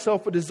find in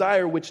myself a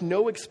desire which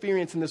no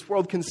experience in this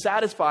world can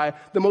satisfy,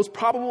 the most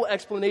probable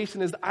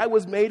explanation is that I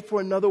was made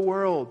for another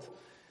world.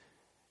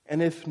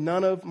 And if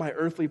none of my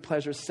earthly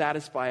pleasures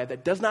satisfy it,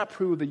 that does not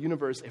prove the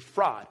universe a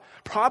fraud.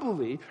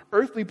 Probably,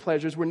 earthly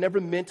pleasures were never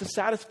meant to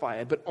satisfy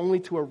it, but only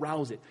to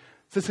arouse it,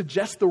 to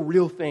suggest the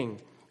real thing.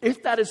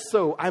 If that is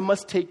so, I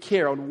must take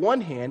care, on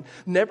one hand,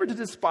 never to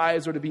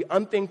despise or to be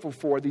unthankful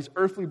for these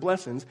earthly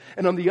blessings,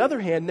 and on the other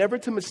hand, never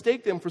to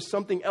mistake them for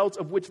something else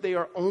of which they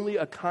are only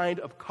a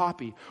kind of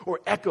copy, or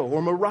echo,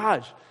 or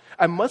mirage.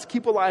 I must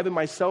keep alive in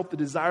myself the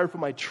desire for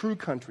my true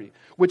country,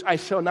 which I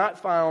shall not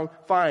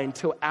find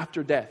till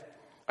after death.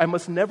 I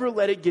must never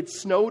let it get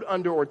snowed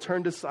under or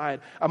turned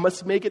aside. I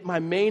must make it my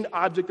main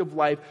object of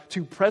life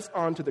to press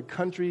on to the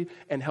country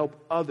and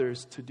help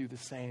others to do the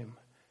same.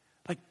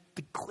 Like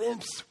the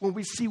glimpse when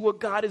we see what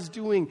God is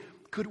doing,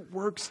 good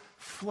works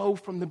flow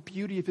from the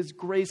beauty of his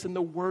grace and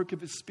the work of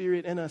his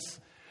Spirit in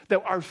us.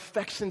 That our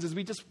affections is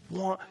we just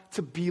want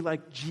to be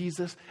like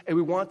Jesus, and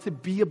we want to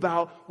be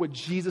about what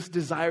Jesus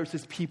desires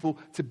his people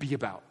to be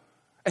about.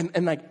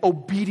 And like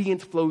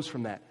obedience flows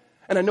from that.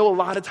 And I know a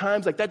lot of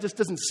times, like, that just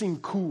doesn't seem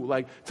cool,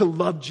 like, to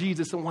love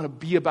Jesus and want to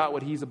be about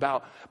what he's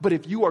about. But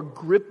if you are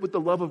gripped with the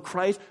love of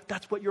Christ,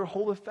 that's what your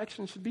whole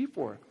affection should be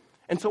for.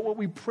 And so what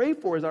we pray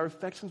for is our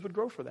affections would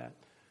grow for that.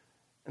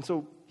 And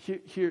so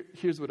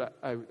here's what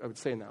I would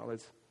say now.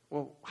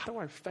 Well, how do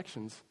our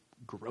affections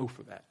grow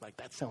for that? Like,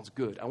 that sounds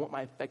good. I want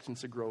my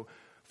affections to grow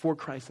for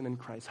Christ and in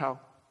Christ.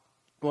 How?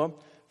 Well,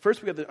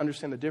 first we have to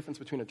understand the difference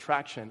between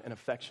attraction and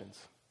affections.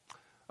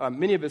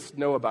 Many of us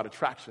know about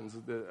attractions.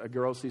 A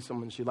girl sees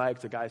someone she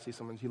likes, a guy sees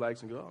someone he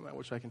likes, and go, oh, man, I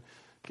wish I can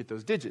get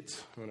those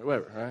digits, or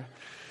whatever, right?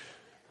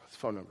 His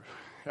phone number,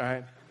 all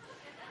right?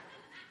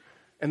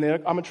 And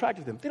I'm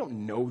attracted to them. They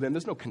don't know them.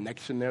 There's no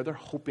connection there. They're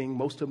hoping.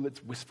 Most of them,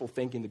 it's wistful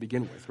thinking to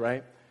begin with,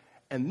 right?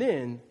 And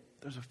then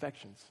there's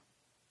affections.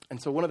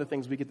 And so one of the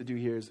things we get to do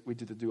here is we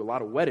get to do a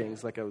lot of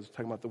weddings, like I was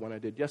talking about the one I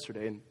did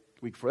yesterday and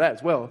the week before that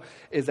as well,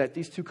 is that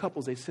these two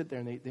couples, they sit there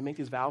and they make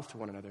these vows to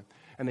one another.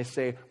 And they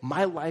say,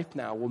 my life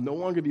now will no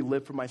longer be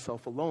lived for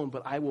myself alone,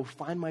 but I will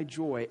find my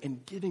joy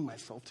in giving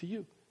myself to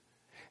you.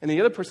 And the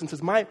other person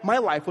says, my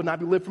life will not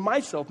be lived for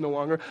myself no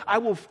longer. I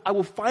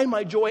will find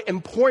my joy in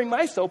pouring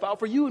myself out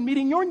for you and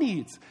meeting your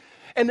needs.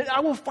 And I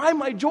will find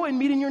my joy in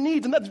meeting your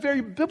needs. And that's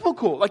very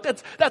biblical. Like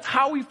that's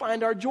how we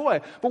find our joy.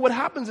 But what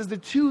happens is the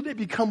two, they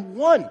become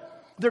one.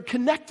 They're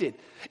connected.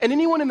 And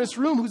anyone in this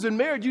room who's been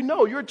married, you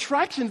know, your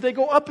attractions, they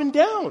go up and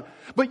down.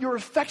 But your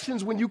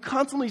affections, when you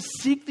constantly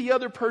seek the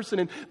other person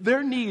and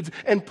their needs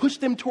and push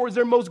them towards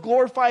their most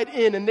glorified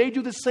end, and they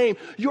do the same,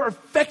 your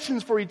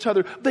affections for each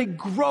other, they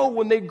grow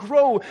when they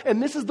grow.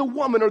 And this is the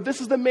woman or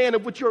this is the man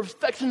of which your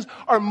affections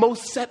are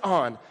most set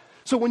on.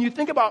 So when you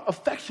think about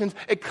affections,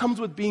 it comes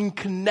with being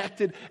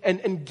connected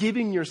and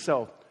giving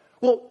yourself.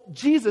 Well,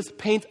 Jesus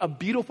paints a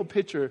beautiful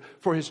picture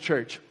for his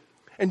church.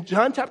 In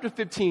John chapter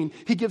 15,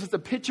 he gives us a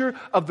picture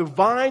of the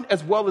vine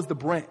as well as the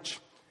branch.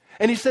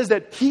 And he says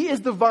that he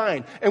is the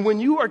vine. And when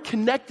you are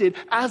connected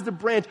as the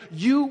branch,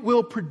 you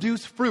will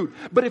produce fruit.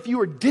 But if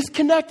you are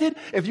disconnected,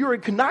 if you are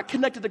not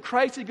connected to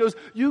Christ, he goes,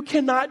 you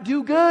cannot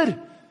do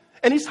good.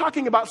 And he's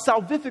talking about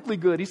salvifically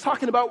good. He's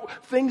talking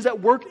about things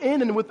that work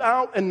in and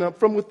without and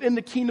from within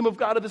the kingdom of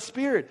God of the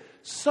Spirit.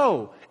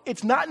 So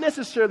it's not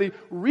necessarily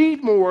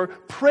read more,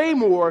 pray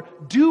more,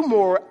 do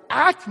more,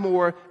 act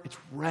more. It's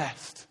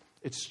rest.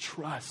 It's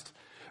trust.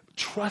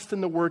 Trust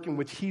in the work in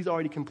which he's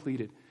already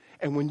completed.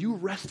 And when you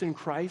rest in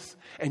Christ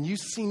and you've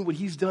seen what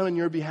he's done on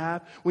your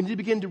behalf, when you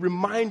begin to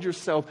remind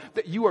yourself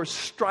that you are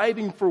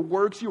striving for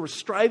works, you are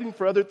striving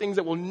for other things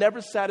that will never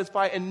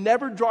satisfy and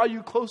never draw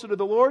you closer to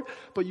the Lord,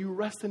 but you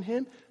rest in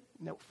him,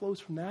 and that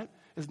flows from that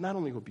is not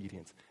only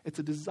obedience, it's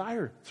a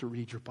desire to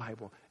read your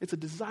Bible. It's a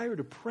desire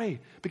to pray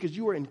because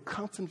you are in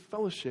constant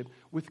fellowship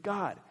with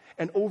God.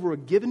 And over a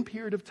given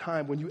period of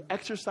time, when you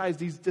exercise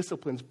these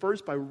disciplines,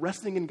 first by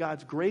resting in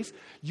God's grace,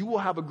 you will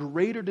have a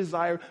greater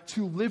desire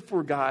to live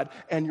for God,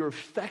 and your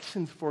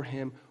affections for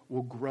him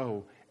will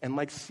grow. And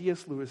like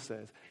C.S. Lewis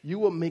says, you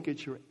will make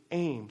it your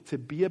aim to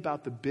be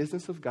about the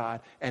business of God,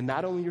 and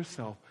not only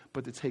yourself,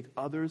 but to take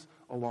others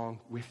along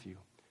with you.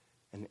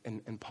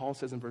 And Paul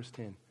says in verse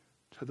 10,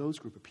 to those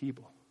group of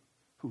people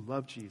who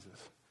love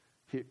Jesus,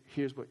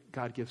 here's what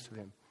God gives to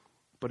them.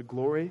 But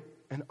glory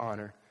and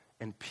honor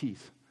and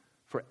peace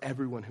for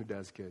everyone who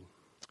does good.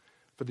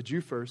 For the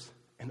Jew first,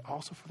 and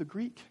also for the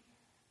Greek.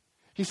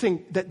 He's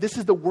saying that this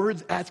is the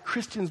words as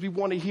Christians we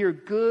want to hear.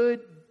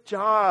 Good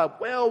job.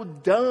 Well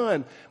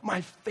done, my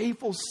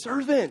faithful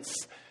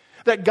servants.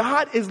 That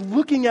God is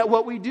looking at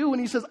what we do and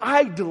he says,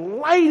 I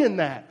delight in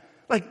that.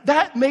 Like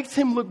that makes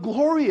him look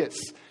glorious.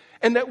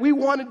 And that we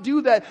want to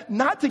do that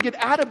not to get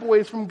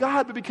attaboys from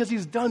God, but because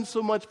he's done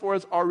so much for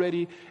us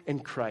already in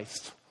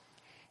Christ.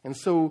 And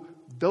so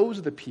those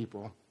are the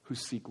people who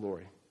seek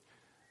glory.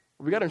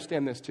 We got to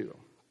understand this too.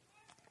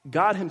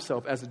 God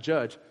himself, as a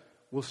judge,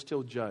 will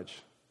still judge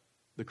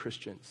the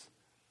Christians,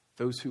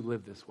 those who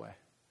live this way.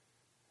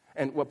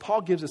 And what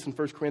Paul gives us in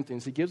 1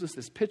 Corinthians, he gives us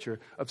this picture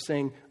of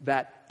saying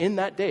that in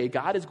that day,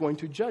 God is going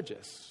to judge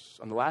us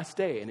on the last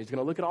day, and he's going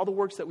to look at all the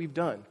works that we've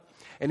done.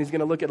 And he's going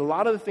to look at a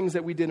lot of the things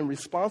that we did in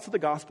response to the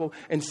gospel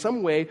in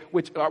some way,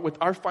 which are, with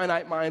our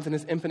finite minds and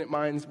his infinite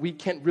minds, we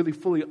can't really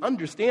fully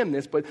understand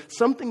this, but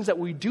some things that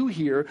we do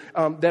here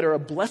that are a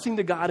blessing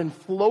to God and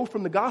flow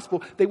from the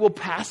gospel, they will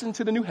pass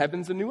into the new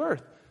heavens and new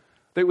earth.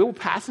 They will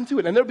pass into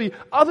it. And there'll be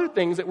other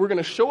things that we're going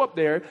to show up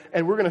there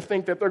and we're going to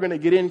think that they're going to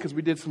get in because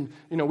we did some,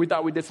 we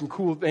thought we did some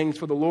cool things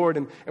for the Lord.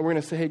 And we're going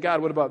to say, hey,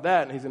 God, what about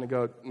that? And he's going to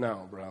go,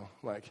 no, bro.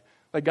 Like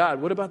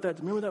God, what about that?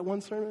 Remember that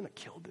one sermon that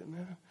killed it,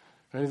 man?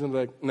 And he's going to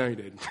be like, no, you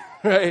didn't.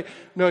 Right?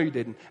 No, you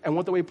didn't. And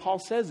what the way Paul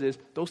says is,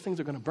 those things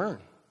are going to burn.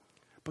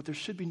 But there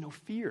should be no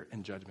fear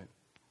in judgment.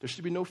 There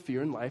should be no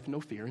fear in life, no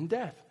fear in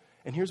death.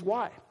 And here's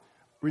why.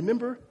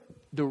 Remember,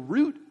 the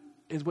root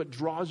is what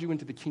draws you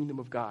into the kingdom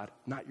of God,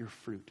 not your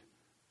fruit.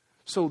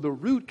 So the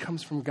root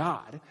comes from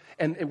God.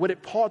 And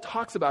what Paul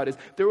talks about is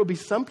there will be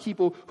some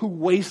people who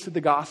wasted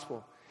the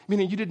gospel.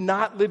 Meaning you did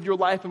not live your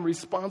life in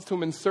response to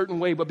him in a certain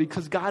way, but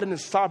because God in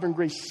his sovereign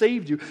grace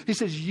saved you, he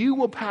says you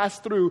will pass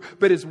through,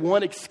 but as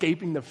one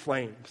escaping the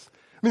flames.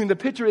 Meaning the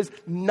picture is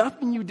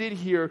nothing you did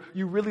here,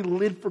 you really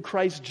lived for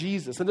Christ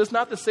Jesus. And that's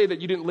not to say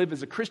that you didn't live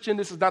as a Christian.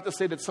 This is not to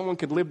say that someone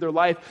could live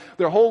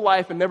their whole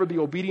life and never be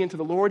obedient to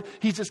the Lord.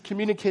 He's just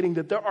communicating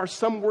that there are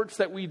some works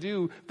that we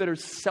do that are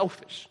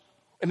selfish.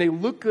 And they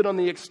look good on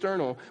the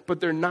external, but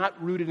they're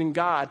not rooted in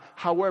God.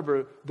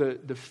 However,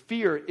 the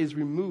fear is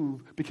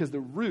removed because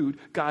the root,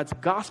 God's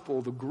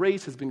gospel, the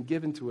grace has been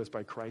given to us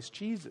by Christ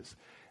Jesus.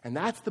 And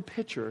that's the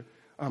picture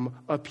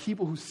of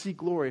people who seek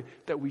glory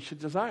that we should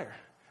desire.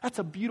 That's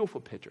a beautiful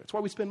picture. That's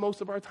why we spend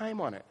most of our time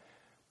on it.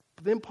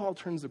 But then Paul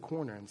turns the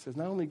corner and says,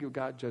 not only will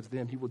God judge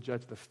them, he will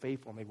judge the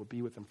faithful, and they will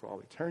be with him for all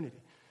eternity.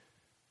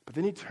 But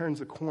then he turns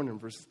the corner in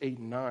verses 8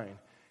 and 9,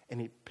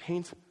 and he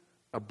paints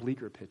a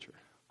bleaker picture.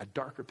 A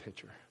darker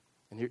picture.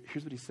 And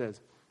here's what he says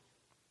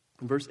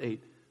in verse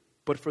 8.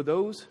 But for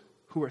those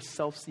who are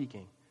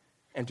self-seeking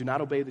and do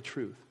not obey the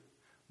truth,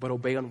 but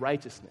obey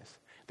unrighteousness,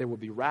 there will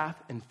be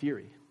wrath and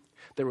fury.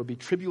 There will be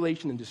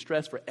tribulation and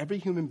distress for every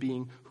human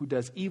being who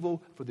does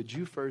evil, for the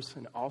Jew first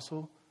and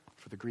also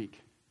for the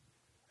Greek.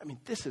 I mean,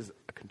 this is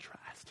a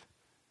contrast.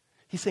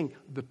 He's saying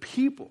the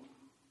people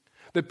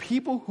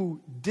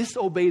who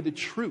disobey the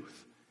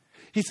truth,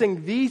 he's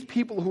saying these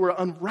people who are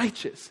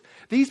unrighteous,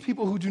 these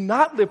people who do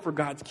not live for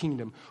God's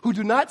kingdom, who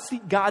do not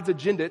seek God's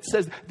agenda, it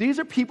says these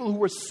are people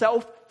who are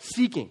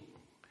self-seeking.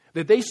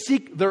 That they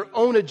seek their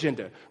own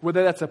agenda,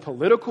 whether that's a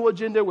political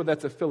agenda, whether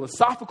that's a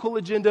philosophical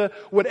agenda,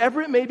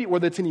 whatever it may be,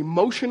 whether it's an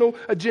emotional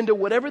agenda,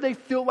 whatever they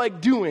feel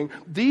like doing,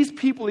 these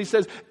people, he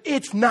says,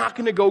 it's not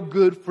going to go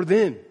good for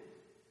them.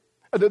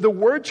 The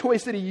word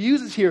choice that he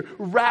uses here,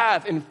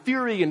 wrath and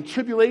fury and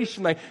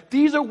tribulation, like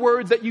these are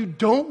words that you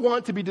don't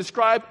want to be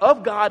described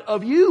of God,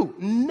 of you.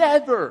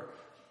 Never.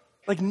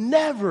 Like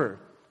never.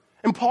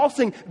 And Paul's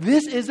saying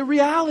this is a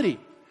reality.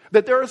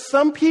 That there are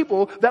some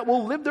people that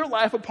will live their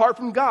life apart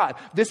from God.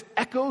 This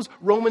echoes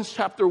Romans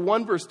chapter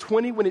 1, verse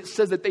 20, when it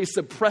says that they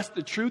suppress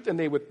the truth and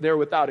they're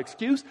without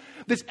excuse.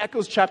 This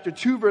echoes chapter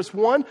 2, verse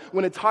 1,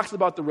 when it talks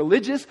about the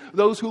religious,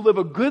 those who live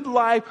a good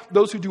life,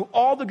 those who do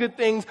all the good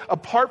things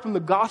apart from the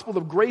gospel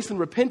of grace and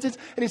repentance.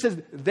 And he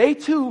says they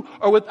too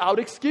are without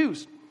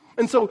excuse.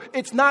 And so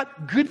it's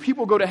not good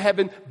people go to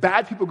heaven,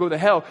 bad people go to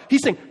hell.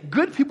 He's saying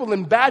good people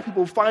and bad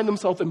people find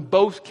themselves in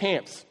both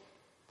camps.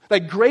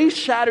 Like grace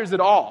shatters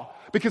it all.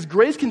 Because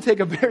grace can take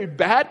a very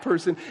bad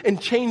person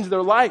and change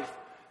their life.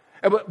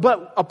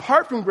 But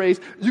apart from grace,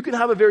 you can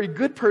have a very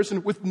good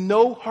person with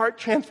no heart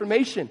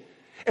transformation.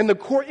 And the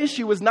core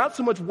issue is not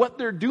so much what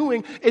they're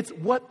doing, it's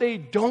what they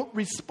don't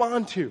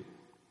respond to.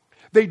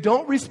 They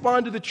don't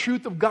respond to the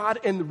truth of God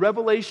and the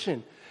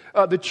revelation.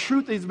 The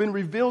truth that has been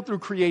revealed through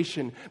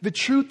creation. The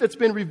truth that's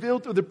been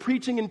revealed through the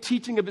preaching and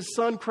teaching of His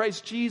Son,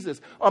 Christ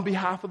Jesus, on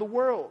behalf of the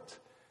world.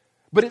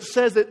 But it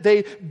says that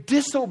they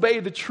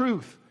disobey the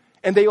truth.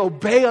 And they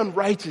obey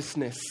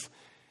unrighteousness.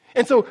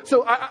 And so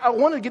I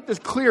want to get this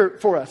clear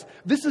for us.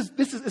 This is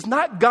it's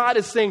not God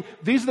is saying,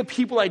 these are the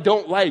people I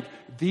don't like.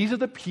 These are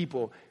the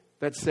people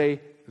that say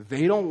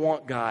they don't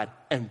want God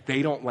and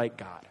they don't like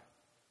God.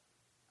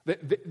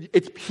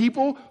 It's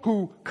people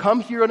who come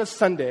here on a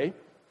Sunday.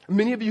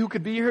 Many of you who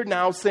could be here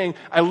now saying,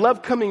 I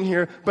love coming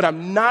here, but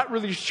I'm not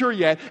really sure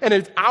yet. And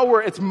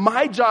it's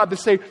my job to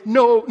say,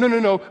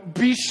 no,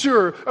 be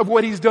sure of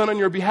what He's done on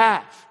your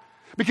behalf.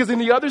 Because on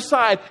the other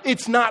side,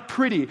 it's not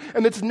pretty.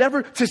 And it's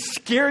never to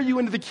scare you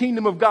into the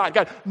kingdom of God.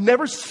 God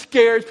never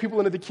scares people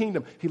into the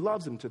kingdom. He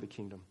loves them to the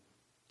kingdom.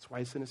 That's why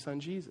He sent His Son,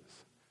 Jesus.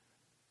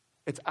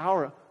 It's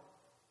our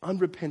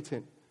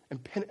unrepentant,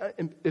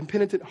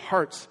 impenitent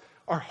hearts,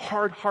 our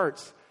hard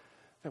hearts,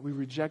 that we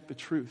reject the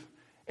truth.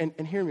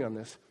 And hear me on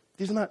this.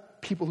 These are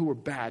not people who are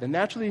bad.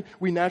 And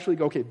we naturally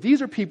go, okay,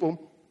 these are people.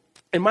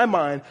 In my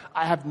mind,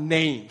 I have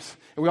names.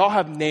 And we all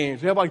have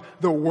names. We have like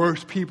the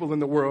worst people in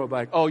the world.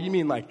 Like, oh, you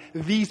mean like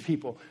these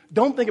people.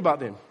 Don't think about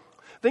them.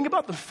 Think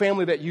about the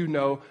family that you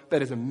know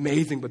that is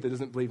amazing but that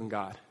doesn't believe in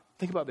God.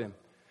 Think about them.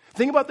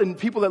 Think about the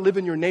people that live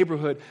in your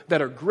neighborhood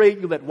that are great.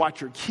 You let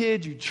watch your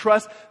kids. You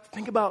trust.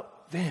 Think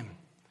about them.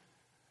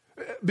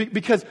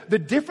 Because the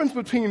difference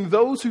between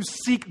those who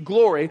seek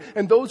glory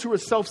and those who are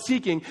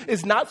self-seeking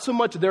is not so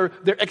much their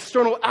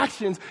external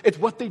actions, it's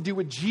what they do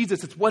with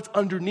Jesus. It's what's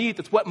underneath.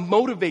 It's what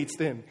motivates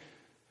them.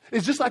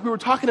 It's just like we were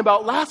talking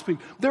about last week.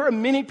 There are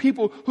many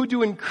people who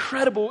do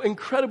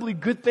incredibly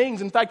good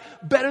things. In fact,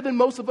 better than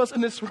most of us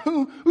in this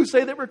room who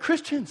say that we're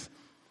Christians.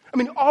 I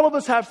mean, all of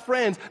us have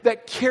friends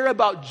that care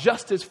about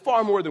justice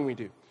far more than we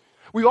do.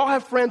 We all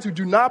have friends who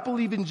do not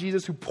believe in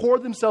Jesus, who pour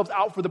themselves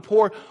out for the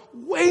poor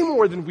way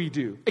more than we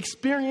do,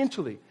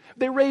 experientially.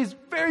 They raise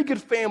very good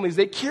families.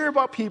 They care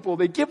about people.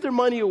 They give their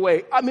money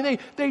away. I mean,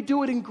 they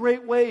do it in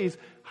great ways.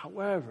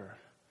 However,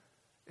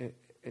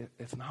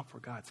 it's not for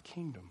God's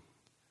kingdom.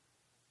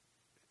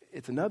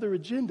 It's another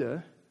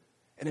agenda,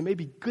 and it may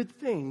be good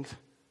things,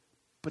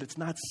 but it's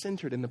not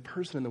centered in the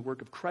person and the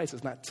work of Christ.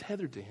 It's not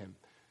tethered to Him.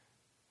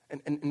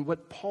 And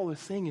what Paul is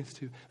saying is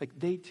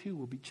they too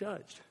will be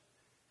judged.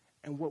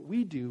 And what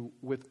we do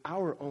with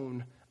our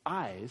own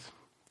eyes,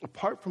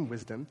 apart from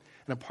wisdom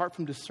and apart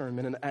from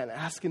discernment and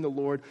asking the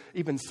Lord,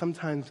 even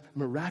sometimes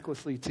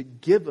miraculously, to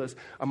give us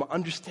an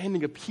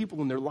understanding of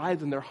people and their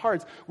lives and their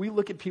hearts, we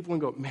look at people and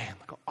go, man,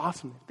 look how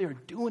awesome they are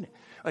doing it.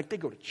 Like they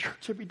go to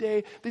church every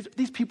day.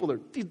 These people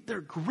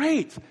they're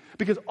great.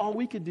 Because all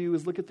we could do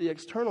is look at the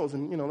externals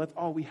and, that's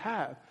all we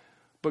have.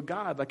 But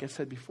God, like I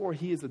said before,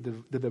 He is the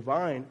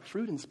divine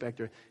fruit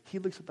inspector. He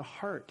looks at the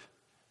heart.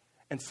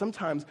 And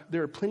sometimes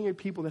there are plenty of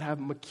people that have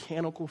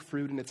mechanical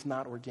fruit and it's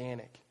not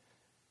organic.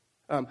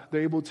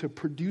 They're able to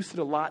produce it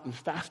a lot and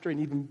faster and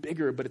even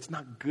bigger, but it's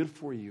not good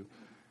for you.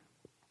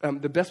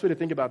 The best way to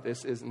think about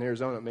this is in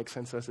Arizona, it makes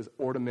sense to us, is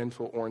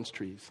ornamental orange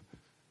trees.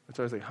 It's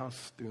always like, how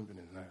stupid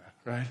is that,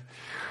 right?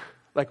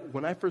 Like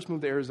when I first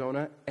moved to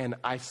Arizona and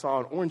I saw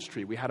an orange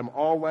tree, we had them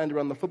all lined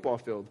around the football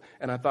field.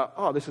 And I thought,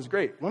 oh, this is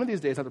great. One of these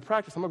days after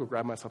practice, I'm going to go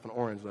grab myself an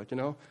orange.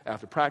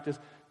 After practice,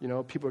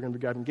 people are going to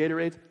be grabbing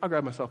Gatorades. I'll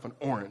grab myself an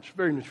orange.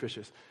 Very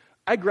nutritious.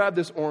 I grab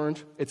this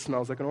orange. It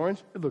smells like an orange.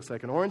 It looks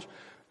like an orange.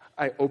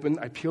 I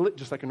peel it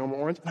just like a normal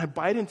orange, and I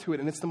bite into it,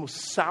 and it's the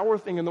most sour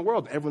thing in the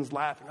world. Everyone's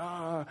laughing.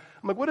 I'm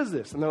like, what is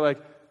this? And they're like,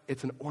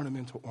 it's an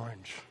ornamental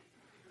orange.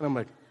 And I'm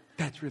like,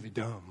 that's really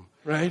dumb,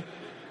 right?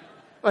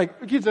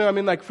 Like, kids, I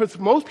mean, like, for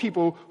most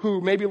people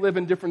who maybe live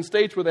in different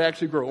states where they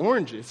actually grow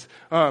oranges,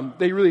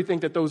 they really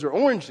think that those are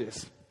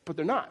oranges, but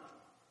they're not.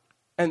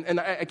 And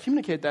I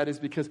communicate that is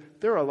because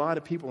there are a lot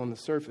of people on the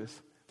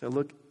surface that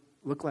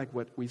look like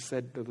what we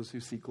said, those who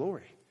seek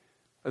glory.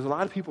 There's a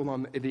lot of people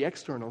on the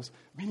externals,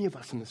 many of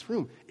us in this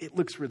room, it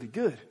looks really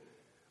good.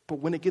 But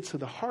when it gets to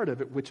the heart of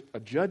it, which a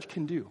judge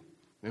can do,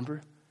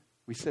 remember?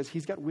 We says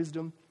he's got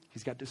wisdom,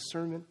 he's got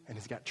discernment, and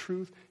he's got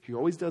truth. He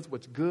always does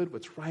what's good,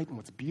 what's right, and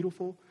what's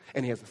beautiful.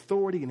 And he has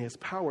authority and he has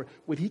power.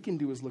 What he can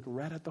do is look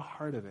right at the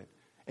heart of it.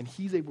 And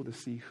he's able to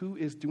see who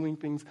is doing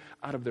things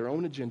out of their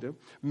own agenda,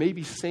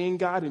 maybe saying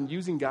God and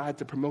using God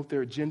to promote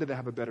their agenda, to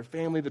have a better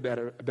family,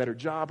 a better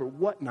job, or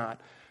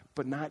whatnot,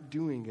 but not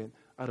doing it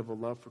out of a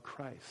love for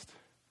Christ.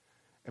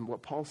 And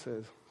what Paul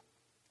says,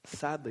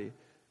 sadly,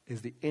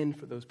 is the end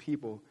for those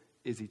people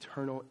is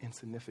eternal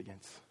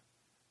insignificance.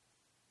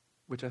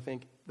 Which I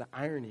think the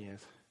irony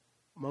is,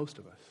 most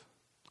of us,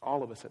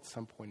 all of us at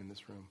some point in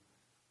this room,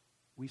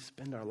 we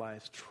spend our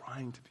lives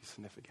trying to be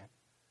significant.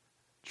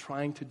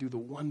 Trying to do the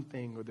one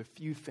thing or the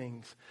few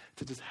things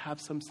to just have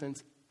some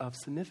sense of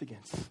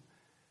significance.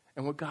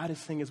 And what God is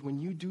saying is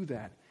when you do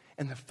that,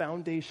 and the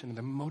foundation and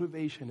the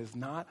motivation is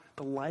not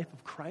the life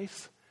of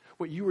Christ,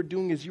 what you are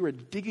doing is you are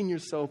digging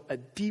yourself a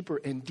deeper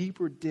and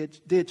deeper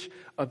ditch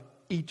of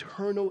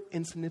eternal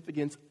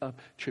insignificance, of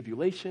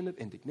tribulation, of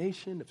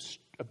indignation,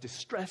 of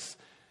distress,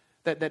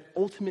 that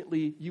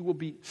ultimately you will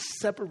be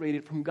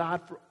separated from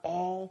God for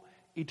all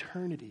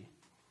eternity.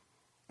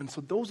 And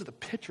so those are the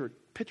picture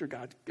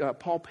God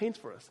Paul paints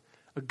for us.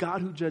 A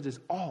God who judges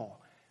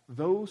all,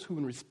 those who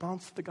in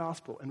response to the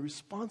gospel and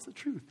response to the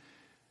truth,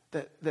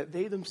 that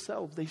they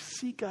themselves, they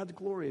seek God's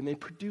glory and they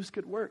produce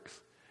good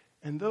works.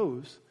 And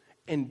those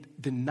in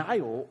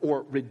denial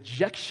or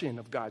rejection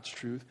of God's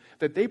truth,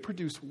 that they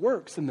produce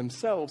works in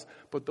themselves,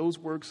 but those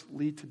works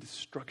lead to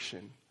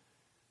destruction.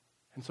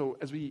 And so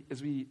as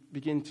we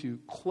begin to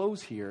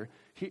close here,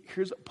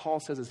 here's what Paul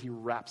says as he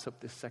wraps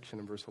up this section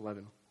in verse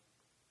 11.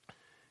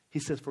 He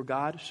says, for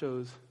God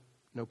shows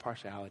no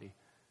partiality.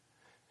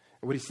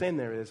 And what he's saying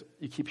there is,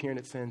 you keep hearing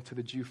it saying to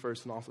the Jew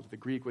first and also to the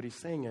Greek. What he's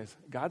saying is,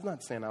 God's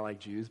not saying I like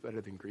Jews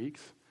better than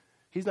Greeks.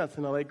 He's not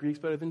saying I like Greeks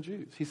better than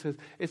Jews. He says,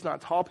 it's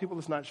not tall people,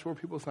 it's not short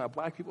people, it's not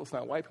black people, it's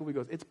not white people. He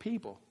goes, it's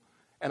people.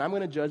 And I'm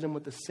going to judge them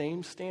with the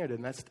same standard,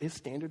 and that's his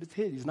standard is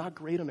his. He's not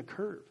great on a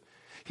curve.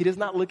 He does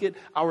not look at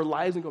our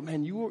lives and go,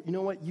 man, you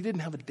know what? You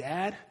didn't have a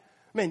dad.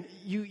 Man,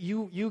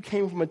 you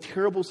came from a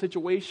terrible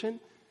situation.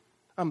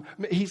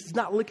 He's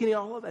not looking at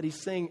all of that. He's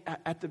saying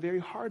at the very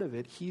heart of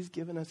it, he's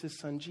given us his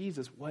son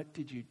Jesus. What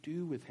did you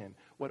do with him?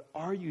 What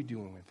are you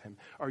doing with him?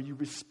 Are you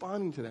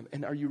responding to them?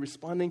 And are you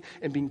responding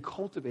and being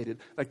cultivated?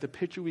 Like the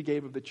picture we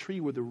gave of the tree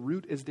where the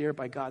root is there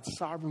by God's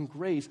sovereign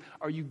grace.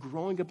 Are you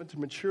growing up into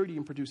maturity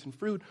and producing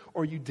fruit?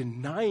 Or are you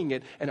denying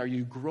it? And are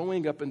you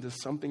growing up into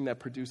something that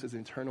produces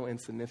eternal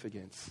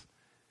insignificance?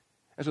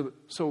 And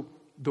so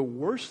the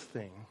worst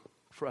thing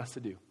for us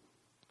to do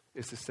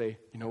is to say,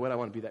 you know what? I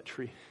want to be that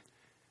tree.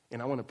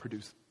 And I want to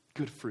produce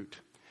good fruit.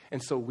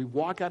 And so we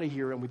walk out of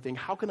here and we think,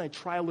 how can I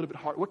try a little bit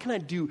harder? What can I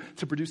do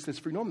to produce this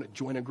fruit? No, I'm going to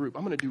join a group.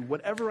 I'm going to do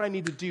whatever I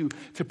need to do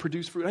to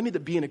produce fruit. I need to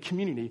be in a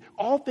community.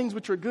 All things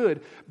which are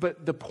good.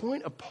 But the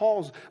point of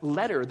Paul's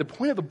letter, the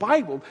point of the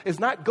Bible is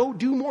not go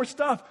do more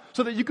stuff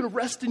so that you can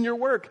rest in your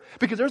work.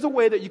 Because there's a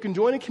way that you can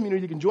join a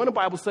community, you can join a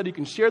Bible study, you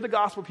can share the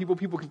gospel with people,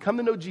 people can come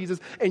to know Jesus,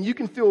 and you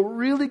can feel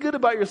really good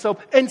about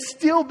yourself and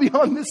still be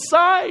on this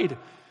side.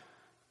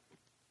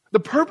 The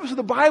purpose of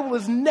the Bible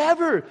is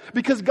never,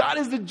 because God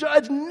is the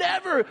judge,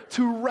 never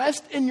to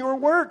rest in your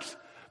works.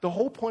 The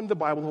whole point of the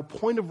Bible, the whole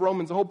point of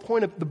Romans, the whole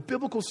point of the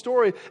biblical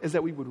story is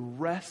that we would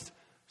rest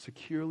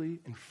securely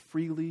and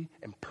freely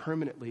and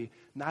permanently,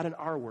 not in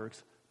our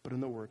works, but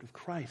in the work of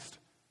Christ,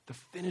 the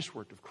finished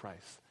work of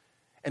Christ.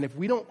 And if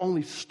we don't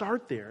only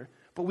start there,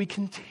 but we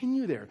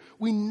continue there,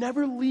 we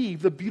never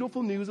leave the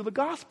beautiful news of the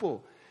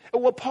gospel.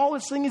 And what Paul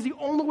is saying is the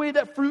only way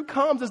that fruit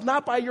comes is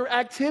not by your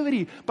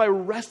activity, by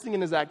resting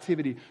in his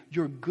activity.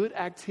 Your good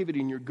activity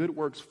and your good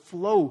works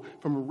flow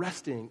from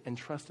resting and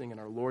trusting in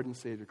our Lord and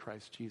Savior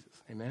Christ Jesus.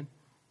 Amen?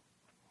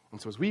 And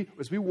so as we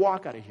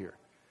walk out of here,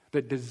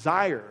 the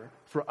desire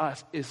for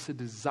us is to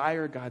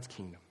desire God's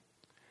kingdom,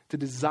 to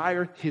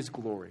desire his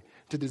glory,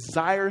 to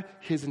desire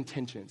his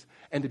intentions,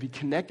 and to be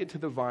connected to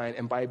the vine.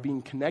 And by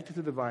being connected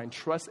to the vine,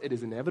 trust it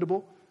is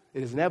inevitable.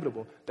 It is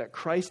inevitable that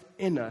Christ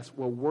in us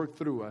will work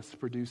through us to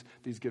produce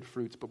these good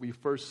fruits. But we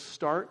first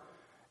start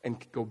and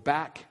go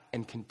back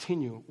and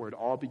continue where it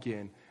all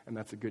began, and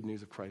that's the good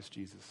news of Christ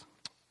Jesus.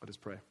 Let us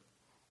pray.